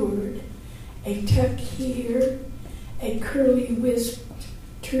assured. A tuck here, a curly wisp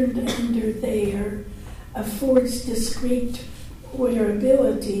turned under there, affords discreet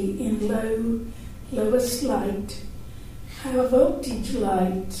wearability in lowest light. High voltage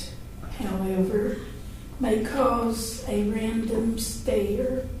light, however, may cause a random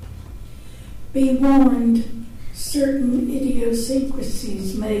stare. Be warned, certain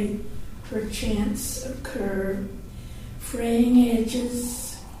idiosyncrasies may perchance occur. Fraying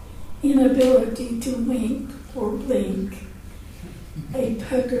edges, inability to wink or blink, a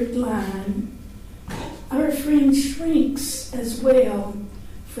puckered line. Our friend shrinks as well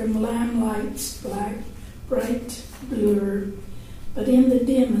from limelight's bright blur, but in the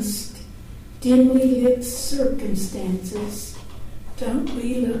dimmest, dimly lit circumstances, don't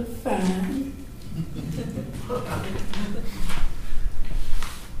we look fine?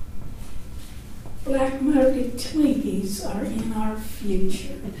 Black market Twinkies are in our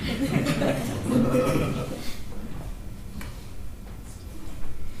future.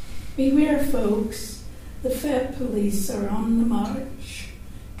 Beware, folks, the fat police are on the march,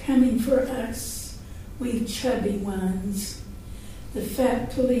 coming for us, we chubby ones. The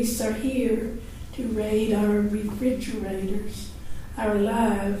fat police are here to raid our refrigerators, our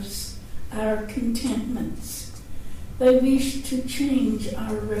lives, our contentments. They wish to change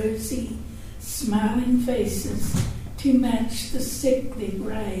our rosy, smiling faces to match the sickly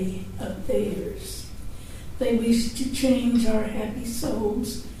gray of theirs. They wish to change our happy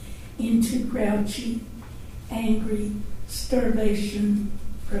souls into grouchy, angry, starvation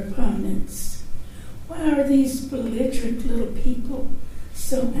proponents. Why are these belligerent little people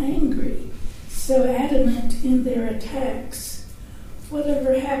so angry, so adamant in their attacks?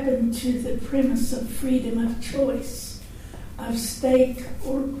 Whatever happened to the premise of freedom of choice, of steak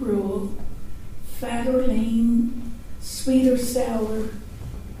or gruel, fat or lean, sweet or sour,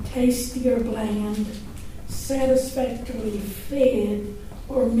 tasty or bland, satisfactorily fed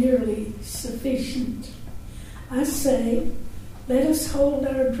or merely sufficient? I say, let us hold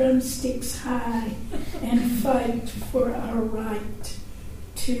our drumsticks high and fight for our right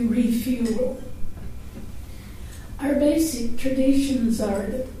to refuel. Our basic traditions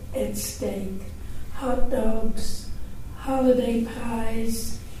are at stake. Hot dogs, holiday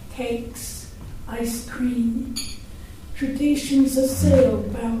pies, cakes, ice cream, traditions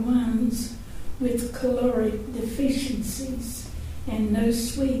assailed by ones with caloric deficiencies and no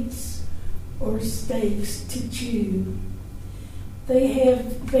sweets or steaks to chew. They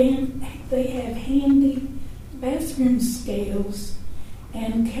have handy bathroom scales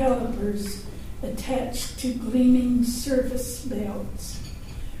and calipers attached to gleaming service belts,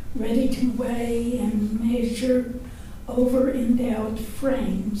 ready to weigh and measure over-endowed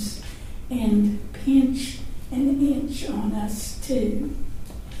frames and pinch an inch on us too.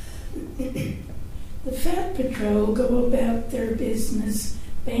 The Fat Patrol go about their business,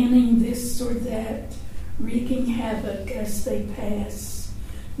 banning this or that, wreaking havoc as they pass.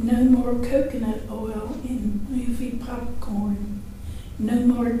 No more coconut oil in movie popcorn. No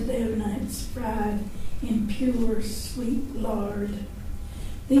more donuts fried in pure sweet lard.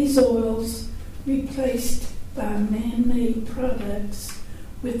 These oils replaced by man-made products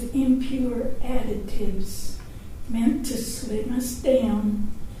with impure additives meant to slim us down.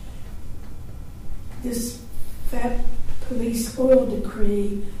 This fat police oil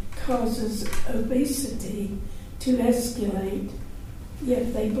decree causes obesity to escalate,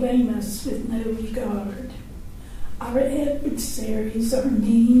 yet they blame us with no regard. Our adversaries are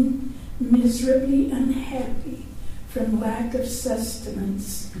mean, miserably unhappy from lack of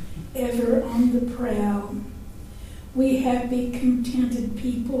sustenance, ever on the prowl. We happy, contented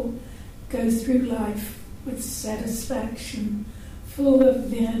people go through life with satisfaction, full of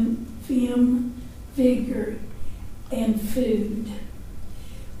vim, vigor, and food.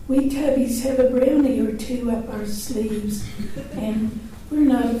 We tubbies have a brownie or two up our sleeves, and we're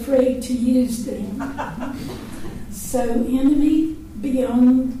not afraid to use them. So, enemy, be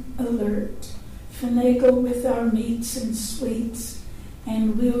on alert. Finagle with our meats and sweets,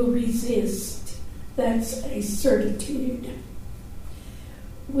 and we'll resist. That's a certitude.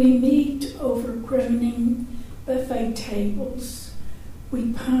 We meet over groaning buffet tables.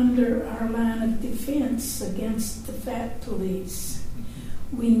 We ponder our line of defense against the fat police.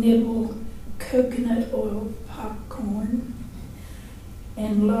 We nibble coconut oil popcorn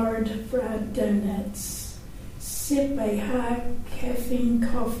and lard fried donuts. Sip a high caffeine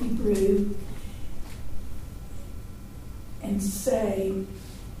coffee brew and say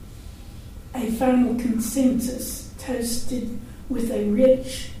a final consensus toasted with a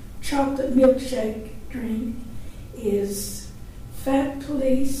rich chocolate milkshake drink is, fat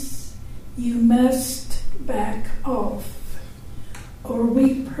police, you must back off, or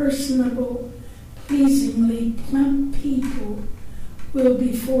we personable, pleasingly plump people will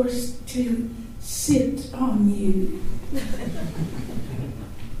be forced to sit on you.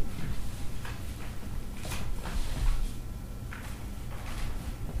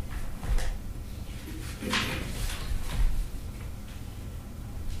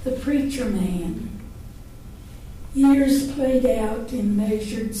 The Preacher Man. Years played out in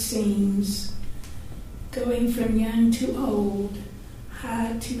measured seams, going from young to old,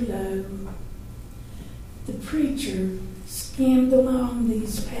 high to low. The preacher skimmed along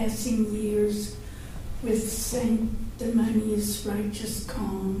these passing years with sanctimonious righteous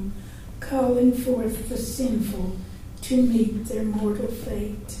calm, calling forth the sinful to meet their mortal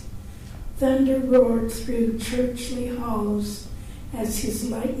fate. Thunder roared through churchly halls as his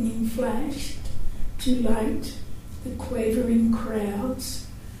lightning flashed to light the quavering crowds.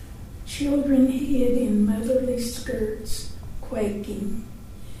 Children hid in motherly skirts, quaking.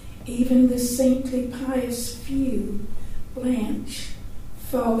 Even the saintly pious few blanch,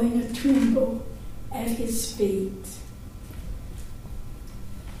 falling a tremble at his feet.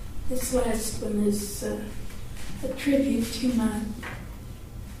 This last one is a tribute to my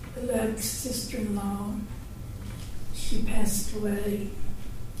beloved sister-in-law. She passed away,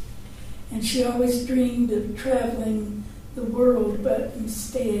 and she always dreamed of traveling the world, but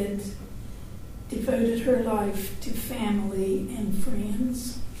instead devoted her life to family and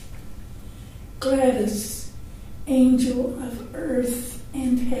friends. Gladys, angel of earth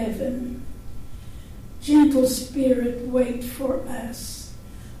and heaven, gentle spirit, wait for us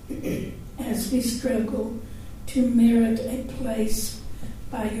as we struggle to merit a place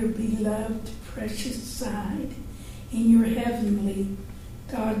by your beloved precious side in your heavenly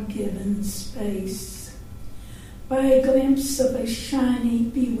God-given space. By a glimpse of a shiny,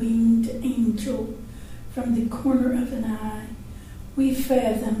 bewinged angel from the corner of an eye, we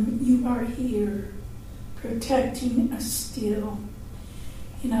fathom you are here, protecting us still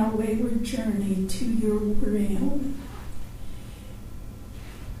in our wayward journey to your realm.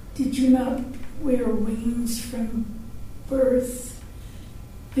 Did you not wear wings from birth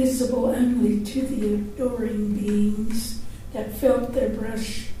visible only to the adoring beings that felt their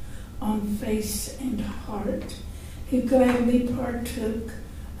brush on face and heart, who gladly partook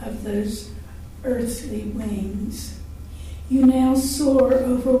of those earthly wings. You now soar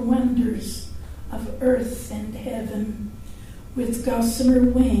over wonders of earth and heaven, with gossamer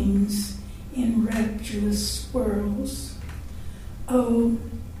wings in rapturous swirls. Oh,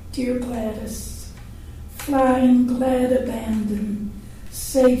 dear Gladys, fly in glad abandon,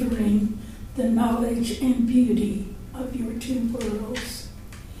 savoring the knowledge and beauty of your two worlds.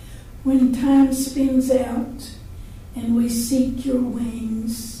 When time spins out and we seek your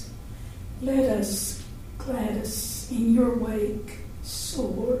wings, let us, Gladys, in your wake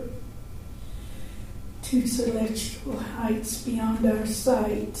soar to celestial heights beyond our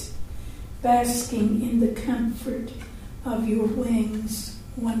sight, basking in the comfort of your wings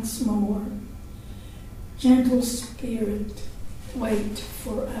once more. Gentle Spirit, wait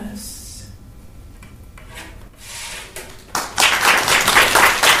for us.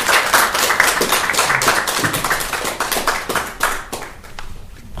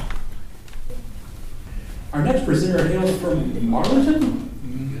 Our next presenter hails from Arlington?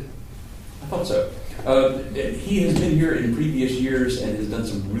 I thought so. He has been here in previous years and has done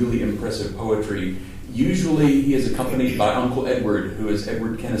some really impressive poetry. Usually he is accompanied by Uncle Edward, who is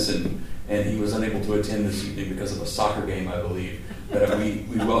Edward Kennison, and he was unable to attend this evening because of a soccer game, I believe. But we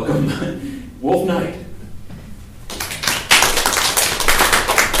welcome Wolf Knight.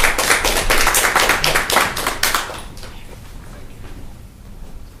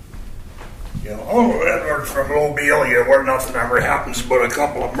 Uncle Edward from Lobelia, where nothing ever happens but a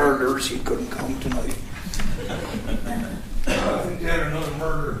couple of murders. He couldn't come tonight. I think he had another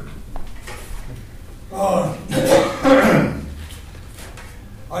murder.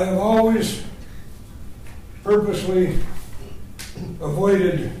 I have always purposely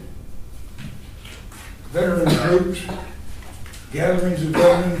avoided veterans groups, gatherings of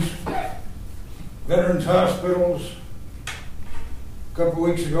veterans hospitals. A couple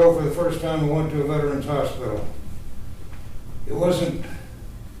weeks ago, for the first time, I went to a veterans hospital. It wasn't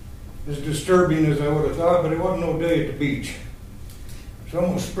as disturbing as I would have thought, but it wasn't no day at the beach. So I'm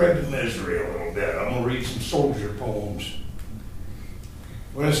going to spread the misery a little bit. I'm going to read some soldier poems.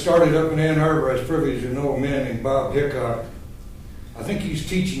 When I started up in Ann Arbor, I was privileged to know a man named Bob Hickok. I think he's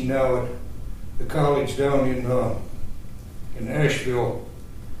teaching now at the college down in Asheville.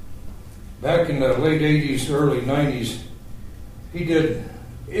 Back in the late 80s, early 90s, he did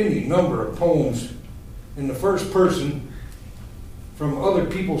any number of poems in the first person from other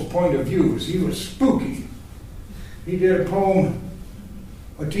people's point of views. He was spooky. He did a poem,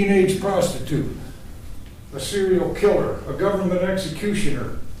 a teenage prostitute, a serial killer, a government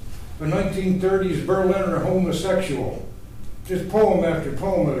executioner, a 1930s Berliner homosexual. Just poem after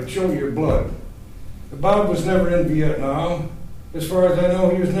poem that would chill your blood. Bob was never in Vietnam. As far as I know,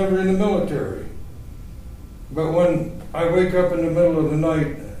 he was never in the military. But when I wake up in the middle of the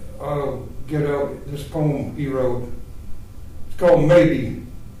night, I'll get out this poem he wrote. It's called Maybe.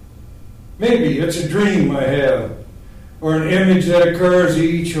 Maybe it's a dream I have, or an image that occurs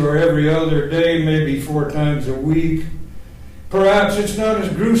each or every other day, maybe 4 times a week. Perhaps it's not as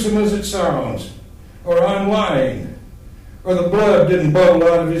gruesome as it sounds, or I'm lying, or the blood didn't bubble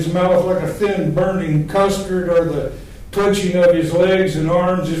out of his mouth like a thin burning custard, or the twitching of his legs and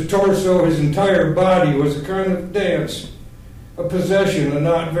arms, his torso, his entire body was a kind of dance, a possession, a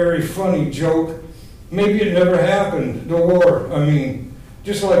not very funny joke. Maybe it never happened, the war, I mean.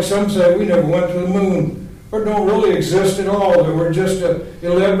 Just like some say, we never went to the moon, or don't really exist at all. They were just an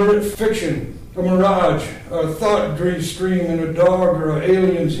elaborate fiction, a mirage, a thought stream in a dog or an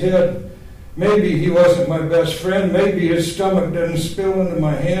alien's head. Maybe he wasn't my best friend. Maybe his stomach didn't spill into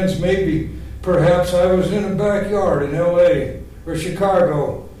my hands. Maybe perhaps I was in a backyard in L.A. or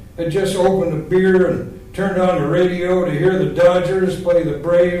Chicago, had just opened a beer and turned on the radio to hear the Dodgers play the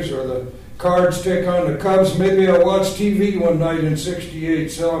Braves or the Cards take on the Cubs. Maybe I watched TV one night in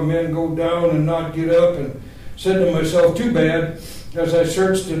 '68, saw men go down and not get up, and said to myself, too bad, as I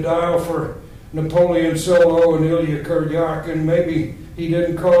searched the dial for Napoleon Solo and Ilya Kuryakin. Maybe he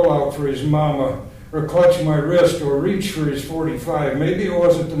didn't call out for his mama, or clutch my wrist, or reach for his 45. Maybe it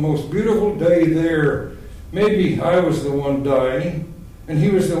wasn't the most beautiful day there. Maybe I was the one dying, and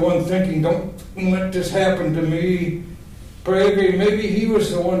he was the one thinking, don't let this happen to me. Maybe he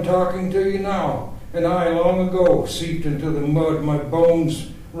was the one talking to you now, and I long ago seeped into the mud, my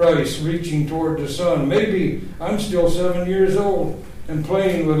bones rice reaching toward the sun. Maybe I'm still 7 years old and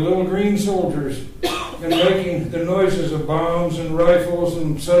playing with little green soldiers and making the noises of bombs and rifles,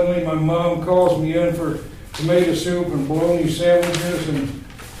 and suddenly my mom calls me in for tomato soup and bologna sandwiches, and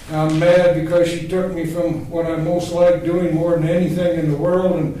I'm mad because she took me from what I most like doing more than anything in the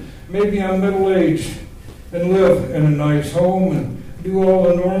world, and maybe I'm middle-aged and live in a nice home and do all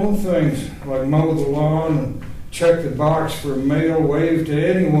the normal things, like mow the lawn and check the box for mail, wave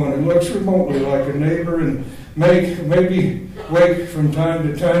to anyone who looks remotely like a neighbor, and maybe wake from time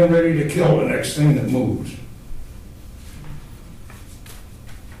to time ready to kill the next thing that moves.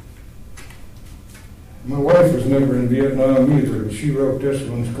 My wife was never in Vietnam either, but she wrote this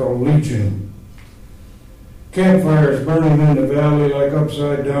one. It's called Legion. Campfires burning in the valley like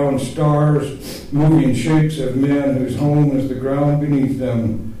upside-down stars, moving shapes of men whose home is the ground beneath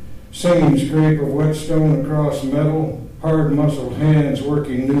them. Singing scrape of whetstone across metal, hard-muscled hands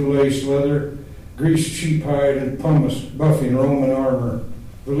working new lace leather, greased sheep hide and pumice buffing Roman armor.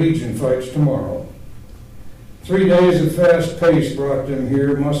 The Legion fights tomorrow. 3 days of fast pace brought them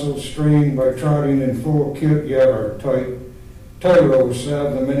here, muscles strained by trotting in full kit, yet are tight. Tie ropes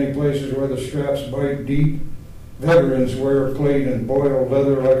salve the many places where the straps bite deep. Veterans wear plate and boiled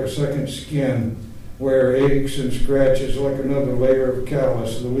leather like a second skin, wear aches and scratches like another layer of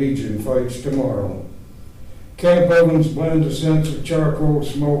callus. The Legion fights tomorrow. Camp ovens blend the scents of charcoal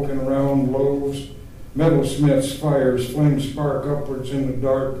smoke and round loaves. Metalsmiths' fires flame spark upwards in the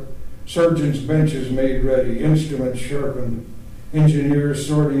dark. Surgeons' benches made ready, instruments sharpened, engineers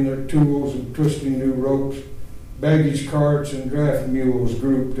sorting their tools and twisting new ropes, baggage carts and draft mules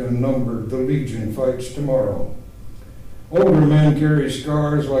grouped and numbered. The Legion fights tomorrow. Older men carry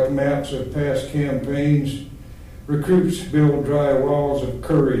scars like maps of past campaigns. Recruits build dry walls of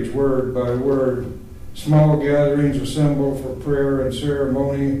courage, word by word. Small gatherings assemble for prayer and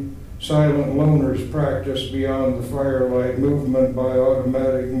ceremony. Silent loners practice beyond the firelight, movement by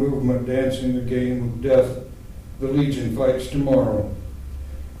automatic movement, dancing the game of death. The Legion fights tomorrow.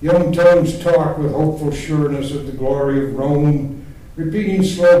 Young tongues talk with hopeful sureness of the glory of Rome, repeating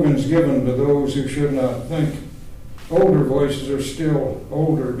slogans given to those who should not think. Older voices are still,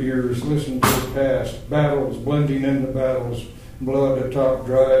 older ears listen to the past, battles blending into battles, blood atop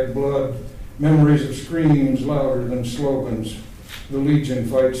dried blood, memories of screams louder than slogans. The Legion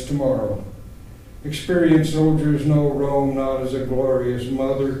fights tomorrow. Experienced soldiers know Rome not as a glorious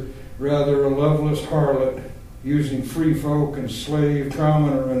mother, rather a loveless harlot, using free folk and slave,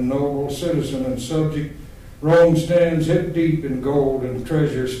 commoner and noble, citizen and subject. Rome stands hip deep in gold and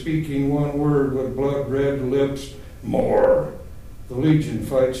treasure, speaking one word with blood-red lips, more. The Legion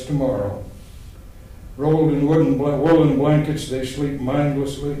fights tomorrow. Rolled in woolen blankets, they sleep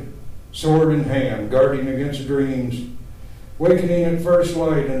mindlessly, sword in hand, guarding against dreams. Wakening at first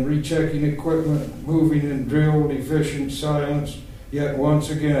light and rechecking equipment, moving in drilled, efficient silence, yet once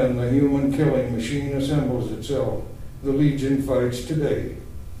again the human killing machine assembles itself. The Legion fights today.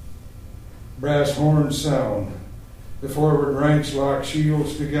 Brass horns sound. The forward ranks lock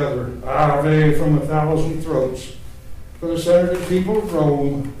shields together. Ave from 1,000 throats. For the Senate people of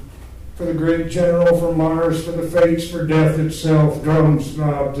Rome, for the great general, for Mars, for the fates, for death itself, drums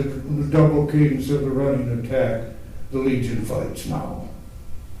throb the double cadence of the running attack. The Legion fights now.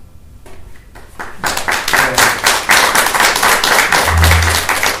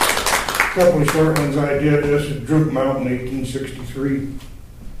 A couple of short ones I did. This is Droop Mountain, 1863.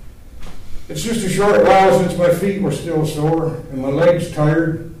 It's just a short while since my feet were still sore and my legs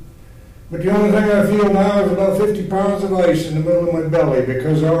tired. But the only thing I feel now is about 50 pounds of ice in the middle of my belly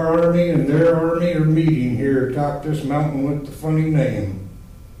because our army and their army are meeting here atop this mountain with the funny name.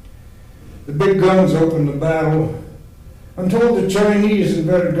 The big guns opened the battle. I'm told the Chinese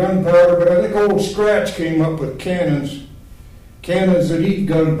invented gunpowder, but I think old Scratch came up with cannons. Cannons that eat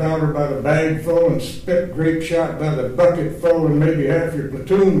gunpowder by the bag full and spit grape shot by the bucket full, and maybe half your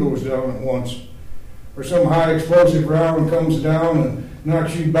platoon goes down at once. Or some high explosive round comes down and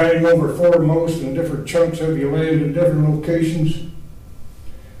knocks you bang over foremost, and different chunks of you land in different locations.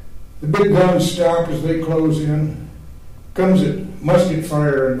 The big guns stop as they close in. Comes it musket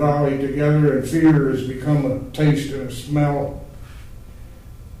fire and volley together, and fear has become a taste and a smell.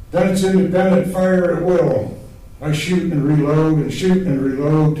 Then it's independent fire at will. I shoot and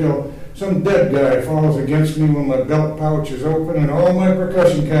reload till some dead guy falls against me when my belt pouch is open and all my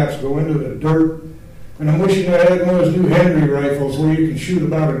percussion caps go into the dirt. And I'm wishing I had one of those new Henry rifles where you can shoot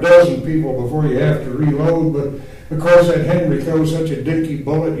about a dozen people before you have to reload, but of course that Henry throws such a dinky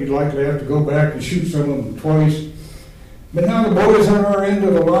bullet you'd likely have to go back and shoot some of them twice. But now the boys on our end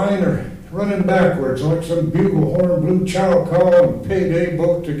of the line are running backwards like some bugle horn blew chow call and payday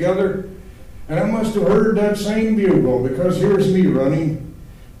both together. And I must have heard that same bugle, because here's me running,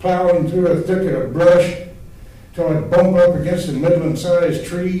 plowing through a thicket of brush till I bump up against a middling-sized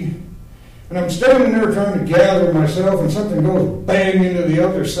tree. And I'm standing there trying to gather myself, and something goes bang into the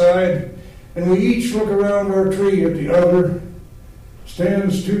other side, and we each look around our tree. At the other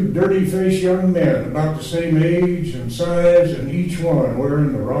stands two dirty-faced young men, about the same age and size, and each one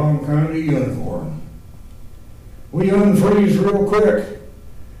wearing the wrong kind of uniform. We unfreeze real quick,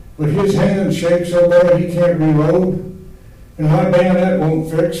 but his hand shakes so bad he can't reload, and my bayonet won't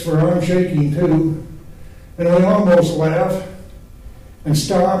fix, for I'm shaking too. And we almost laugh and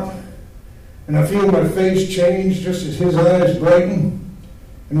stop, and I feel my face change just as his eyes brighten,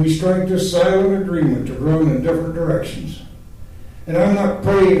 and we strike this silent agreement to run in different directions. And I'm not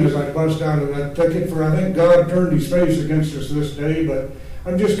praying as I bust out of that thicket, for I think God turned his face against us this day, but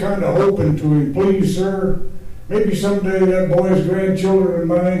I'm just kind of hoping to him, please, sir, maybe someday that boy's grandchildren and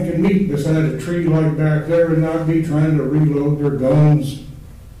mine can meet beside a tree like back there and not be trying to reload their guns.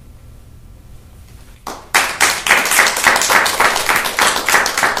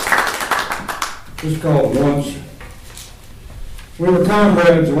 It's called Once. We were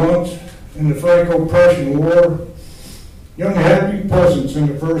comrades once in the Franco-Prussian War, young happy peasants in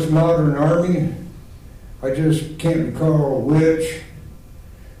the first modern army. I just can't recall which.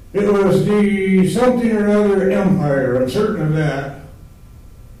 It was the something or other empire, I'm certain of that.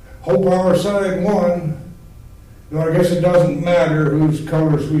 Hope our side won, though I guess it doesn't matter whose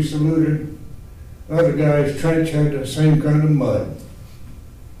colors we saluted. The other guy's trench had the same kind of mud.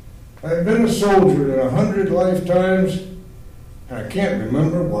 I've been a soldier in 100 lifetimes, and I can't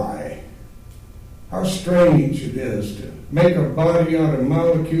remember why. How strange it is to make a body out of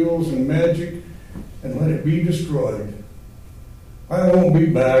molecules and magic and let it be destroyed. I won't be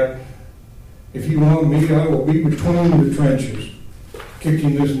back. If you want me, I will be between the trenches,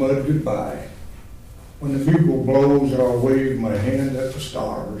 kicking this mud goodbye. When the bugle blows, I'll wave my hand at the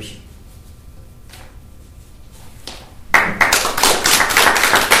stars.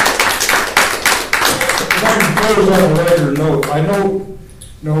 On a lighter note, I know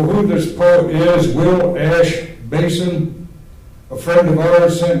who this poet is, Will Ash Basin. A friend of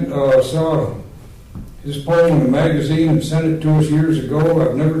ours saw his poem in a magazine and sent it to us years ago.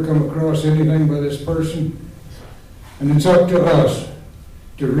 I've never come across anything by this person. And it's up to us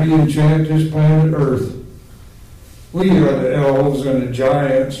to re-enchant this planet Earth. We are the elves and the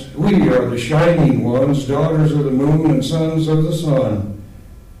giants. We are the shining ones, daughters of the moon and sons of the sun.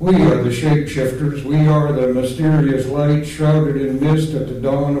 We are the shapeshifters. We are the mysterious light shrouded in mist at the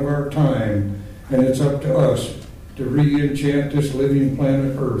dawn of our time. And it's up to us to re-enchant this living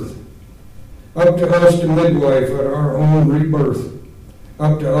planet Earth. Up to us to midwife at our own rebirth.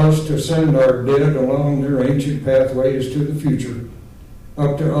 Up to us to send our dead along their ancient pathways to the future.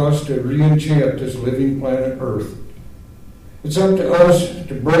 Up to us to re-enchant this living planet Earth. It's up to us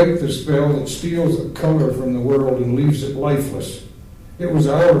to break the spell that steals the color from the world and leaves it lifeless. It was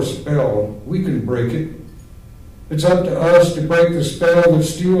our spell. We can break it. It's up to us to break the spell that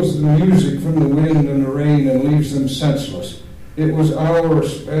steals the music from the wind and the rain and leaves them senseless. It was our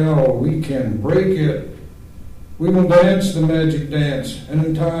spell. We can break it. We will dance the magic dance, and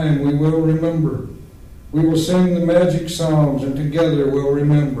in time we will remember. We will sing the magic songs, and together we'll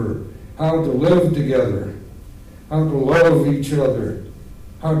remember how to live together, how to love each other,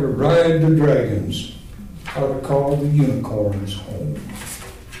 how to ride the dragons, how to call the unicorns home.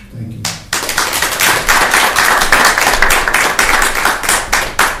 Thank you.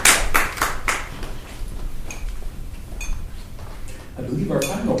 I believe our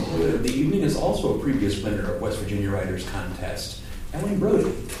final poet of the evening is also a previous winner of West Virginia Writers Contest, Ellen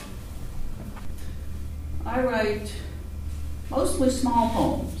Brody. I write mostly small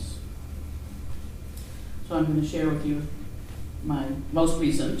poems. So I'm going to share with you my most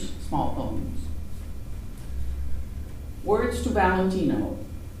recent small poems. Words to Valentino.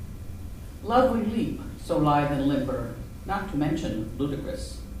 Love we leap, so lithe and limber, not to mention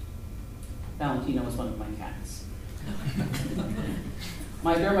ludicrous. Valentino is one of my cats.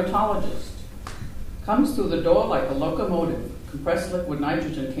 My dermatologist comes through the door like a locomotive, compressed liquid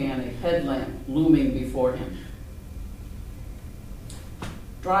nitrogen can, a headlamp looming before him.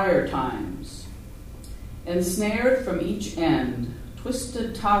 Drier times. Ensnared from each end,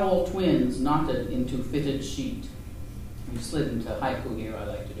 twisted towel twins knotted into fitted sheet. We've slid into haiku here. I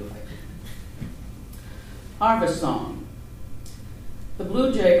like to do haiku. Harvest song. The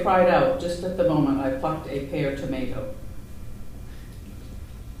blue jay cried out just at the moment I plucked a pear tomato.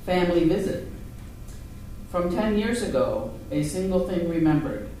 Family visit. From 10 years ago, a single thing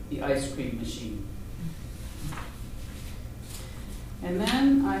remembered, the ice cream machine. And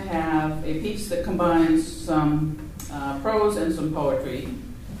then I have a piece that combines some prose and some poetry.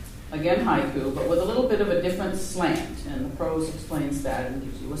 Again, haiku, but with a little bit of a different slant. And the prose explains that and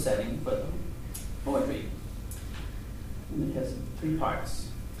gives you a setting for the poetry. And it has 3 parts.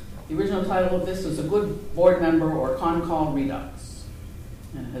 The original title of this was A Good Board Member or Con-Call Redux,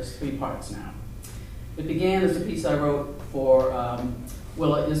 and it has 3 parts now. It began as a piece I wrote for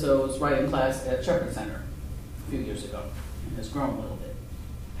Willa Izzo's writing class at Shepherd Center a few years ago, and has grown a little bit.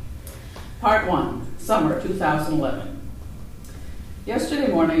 Part 1, Summer 2011. Yesterday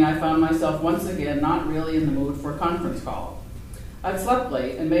morning I found myself once again not really in the mood for a conference call. I'd slept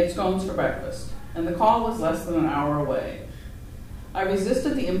late and made scones for breakfast, and the call was less than an hour away. I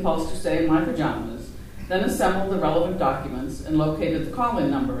resisted the impulse to stay in my pajamas, then assembled the relevant documents and located the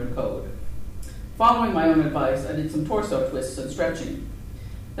call-in number and code. Following my own advice, I did some torso twists and stretching.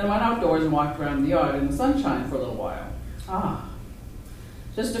 Then went outdoors and walked around the yard in the sunshine for a little while.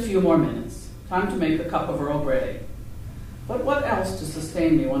 Just a few more minutes. Time to make a cup of Earl Grey. But what else to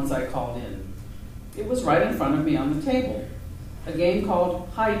sustain me once I called in? It was right in front of me on the table. A game called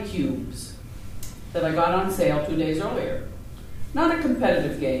High Cubes that I got on sale 2 days earlier. Not a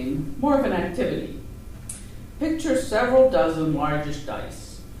competitive game, more of an activity. Picture several dozen largish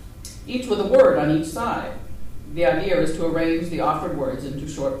dice, each with a word on each side. The idea is to arrange the offered words into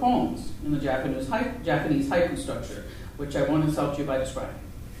short poems in the Japanese haiku structure, which I won't insult you by describing.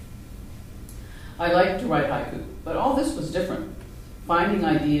 I like to write haiku, but all this was different. Finding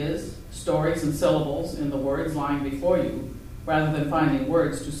ideas, stories, and syllables in the words lying before you, rather than finding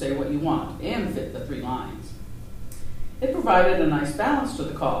words to say what you want and fit the 3 lines. It provided a nice balance to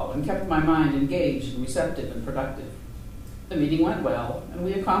the call and kept my mind engaged and receptive and productive. The meeting went well, and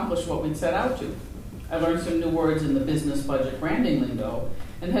we accomplished what we'd set out to. I learned some new words in the business budget branding lingo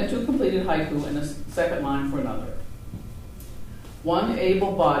and had 2 completed haiku and a second line for another. One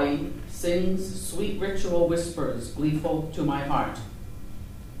able body sings sweet ritual whispers gleeful to my heart.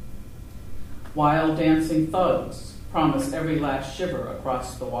 Wild dancing thugs promise every last shiver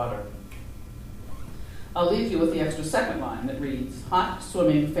across the water. I'll leave you with the extra second line that reads, hot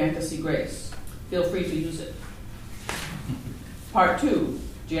swimming fantasy grace. Feel free to use it. Part 2,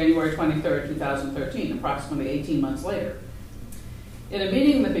 January 23rd, 2013, approximately 18 months later. In a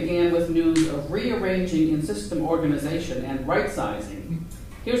meeting that began with news of rearranging in system organization and right-sizing,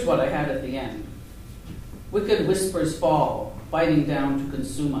 here's what I had at the end. Wicked whispers fall, biting down to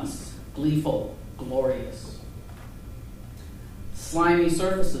consume us, gleeful, glorious. Slimy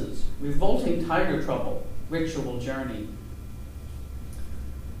surfaces, revolting tiger trouble, ritual journey.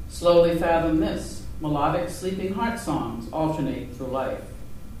 Slowly fathom this, melodic sleeping heart songs alternate through life.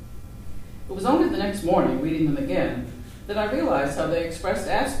 It was only the next morning, reading them again, that I realized how they expressed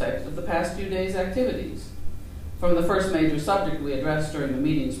aspects of the past few days' activities. From the first major subject we addressed during the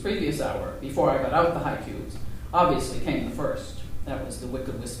meeting's previous hour, before I got out the haikus, obviously came the first. That was the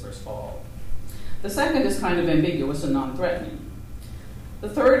Wicked Whispers Fall. The second is kind of ambiguous and non-threatening. The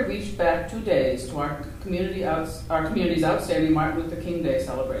third reached back 2 days to our community's outstanding Martin Luther King Day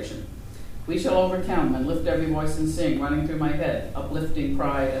celebration. We shall overcome and lift every voice and sing, running through my head, uplifting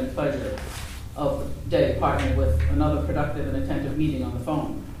pride and pleasure of the day, partnered with another productive and attentive meeting on the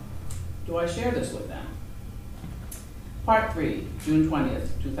phone. Do I share this with them? Part 3, June 20th,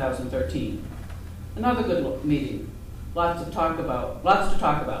 2013. Another good meeting. Lots to talk about.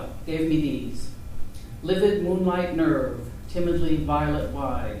 Gave me these. Livid moonlight nerve, timidly violet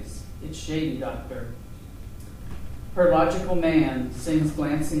wise. It's shady, doctor. Her logical man sings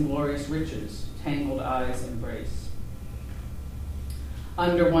glancing glorious riches, tangled eyes embrace.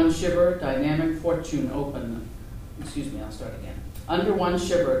 Under one shiver, dynamic fortune open. I'll start again. Under one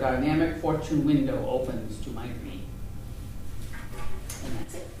shiver, dynamic fortune window opens to my dream. And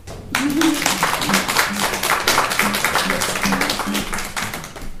that's it.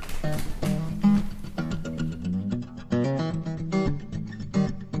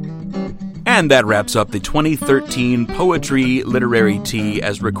 And that wraps up the 2013 Poetry Literary Tea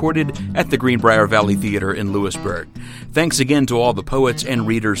as recorded at the Greenbrier Valley Theater in Lewisburg. Thanks again to all the poets and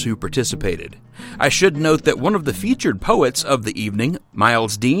readers who participated. I should note that one of the featured poets of the evening,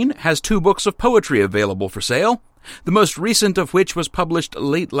 Miles Dean, has 2 books of poetry available for sale, the most recent of which was published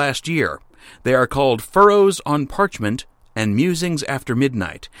late last year. They are called Furrows on Parchment and Musings After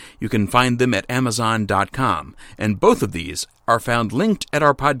Midnight. You can find them at Amazon.com, and both of these are found linked at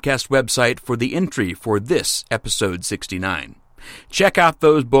our podcast website for the entry for this episode 69. Check out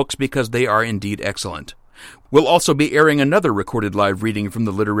those books because they are indeed excellent. We'll also be airing another recorded live reading from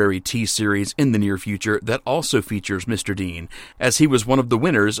the Literary Tea series in the near future that also features Mr. Dean, as he was one of the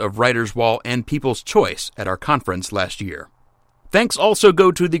winners of Writer's Wall and People's Choice at our conference last year. Thanks also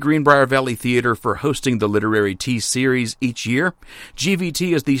go to the Greenbrier Valley Theater for hosting the Literary Tea Series each year.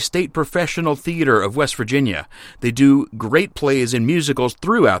 GVT is the state professional theater of West Virginia. They do great plays and musicals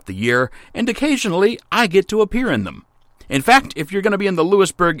throughout the year, and occasionally I get to appear in them. In fact, if you're going to be in the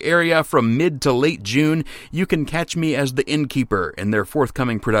Lewisburg area from mid to late June, you can catch me as the innkeeper in their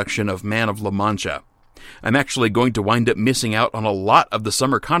forthcoming production of Man of La Mancha. I'm actually going to wind up missing out on a lot of the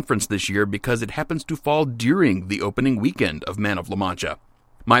summer conference this year because it happens to fall during the opening weekend of Man of La Mancha.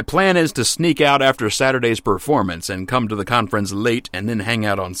 My plan is to sneak out after Saturday's performance and come to the conference late and then hang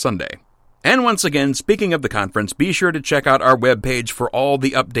out on Sunday. And once again, speaking of the conference, be sure to check out our webpage for all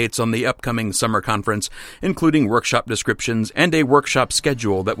the updates on the upcoming summer conference, including workshop descriptions and a workshop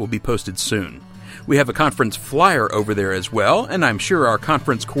schedule that will be posted soon. We have a conference flyer over there as well, and I'm sure our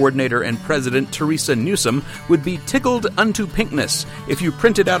conference coordinator and president, Teresa Newsom, would be tickled unto pinkness if you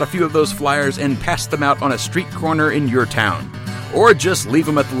printed out a few of those flyers and passed them out on a street corner in your town. Or just leave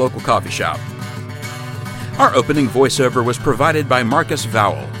them at the local coffee shop. Our opening voiceover was provided by Marcus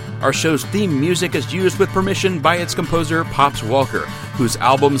Vowell. Our show's theme music is used with permission by its composer, Pops Walker, whose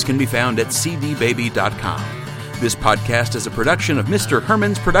albums can be found at cdbaby.com. This podcast is a production of Mr.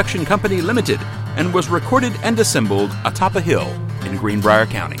 Herman's Production Company Limited and was recorded and assembled atop a hill in Greenbrier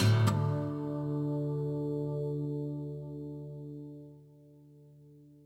County.